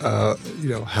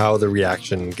 how the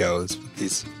reaction goes with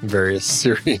these various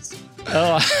series.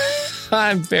 Oh,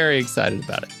 I'm very excited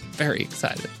about it. Very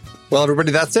excited. Well,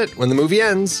 everybody, that's it. When the movie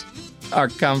ends, our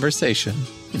conversation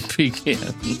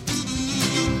begins.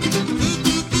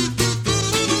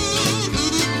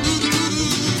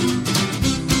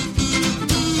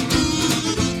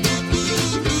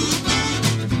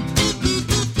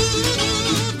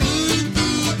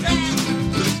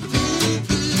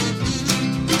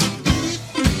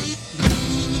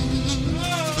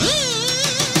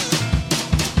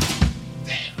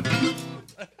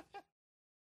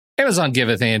 Amazon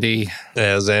giveth, Andy.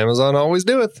 As Amazon always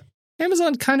doeth.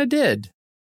 Amazon kind of did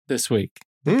this week.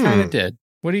 Kind of did.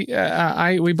 What do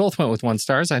you? We both went with 1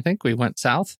 stars. I think we went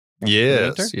south.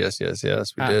 Yes. We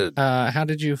did. How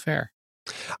did you fare?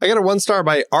 I got a 1 star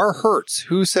by R. Hertz,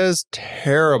 who says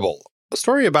terrible. A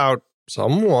story about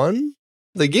someone.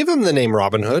 They give him the name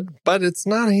Robin Hood, but it's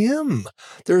not him.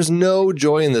 There's no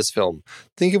joy in this film.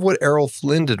 Think of what Errol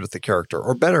Flynn did with the character,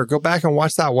 or better, go back and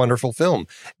watch that wonderful film.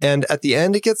 And at the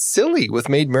end, it gets silly with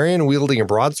Maid Marian wielding a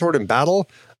broadsword in battle.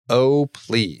 Oh,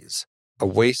 please. A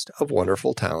waste of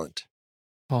wonderful talent.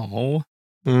 Oh.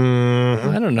 Mm-hmm.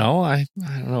 I don't know. I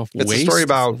don't know if it's a story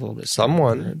about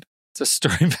someone. It's a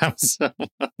story about someone.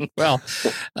 Well,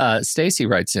 Stacy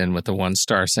writes in with a 1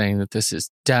 star saying that this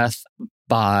is death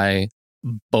by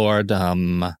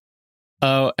boredom.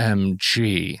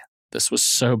 OMG. This was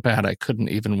so bad I couldn't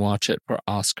even watch it for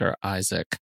Oscar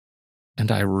Isaac.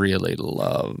 And I really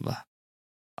love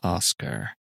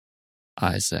Oscar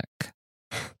Isaac.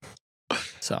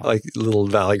 So, like little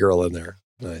Valley Girl in there.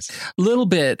 Nice. A little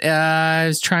bit. I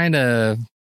was trying to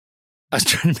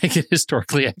make it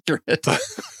historically accurate.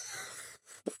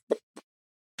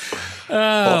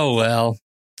 Oh, well.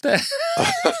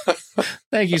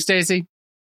 Thank you, Stacy.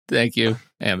 Thank you,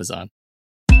 Amazon.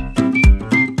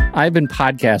 I've been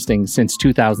podcasting since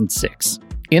 2006.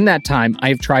 In that time,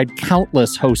 I've tried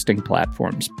countless hosting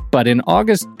platforms. But in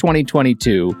August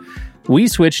 2022, we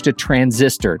switched to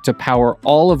Transistor to power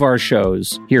all of our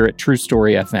shows here at True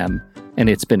Story FM, and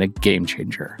it's been a game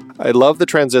changer. I love the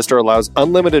Transistor allows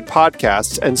unlimited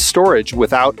podcasts and storage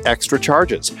without extra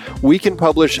charges. We can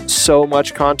publish so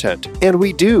much content, and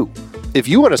we do. If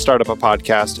you want to start up a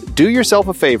podcast, do yourself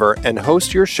a favor and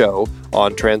host your show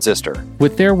on Transistor.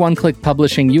 With their one-click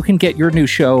publishing, you can get your new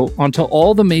show onto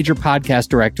all the major podcast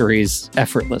directories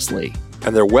effortlessly.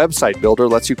 And their website builder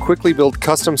lets you quickly build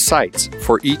custom sites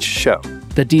for each show.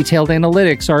 The detailed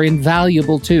analytics are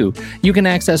invaluable too. You can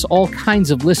access all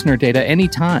kinds of listener data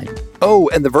anytime. Oh,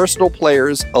 and the versatile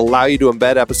players allow you to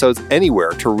embed episodes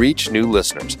anywhere to reach new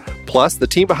listeners. Plus, the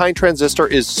team behind Transistor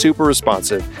is super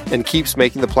responsive and keeps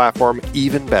making the platform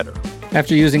even better.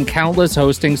 After using countless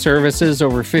hosting services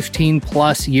over 15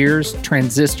 plus years,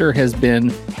 Transistor has been,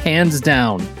 hands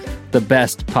down, the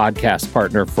best podcast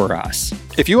partner for us.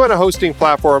 If you want a hosting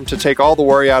platform to take all the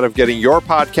worry out of getting your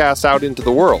podcast out into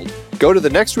the world, go to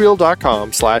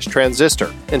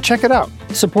thenextreel.com/transistor and check it out.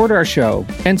 Support our show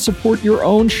and support your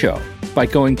own show by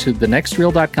going to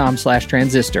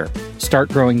thenextreel.com/transistor. Start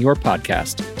growing your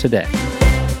podcast today.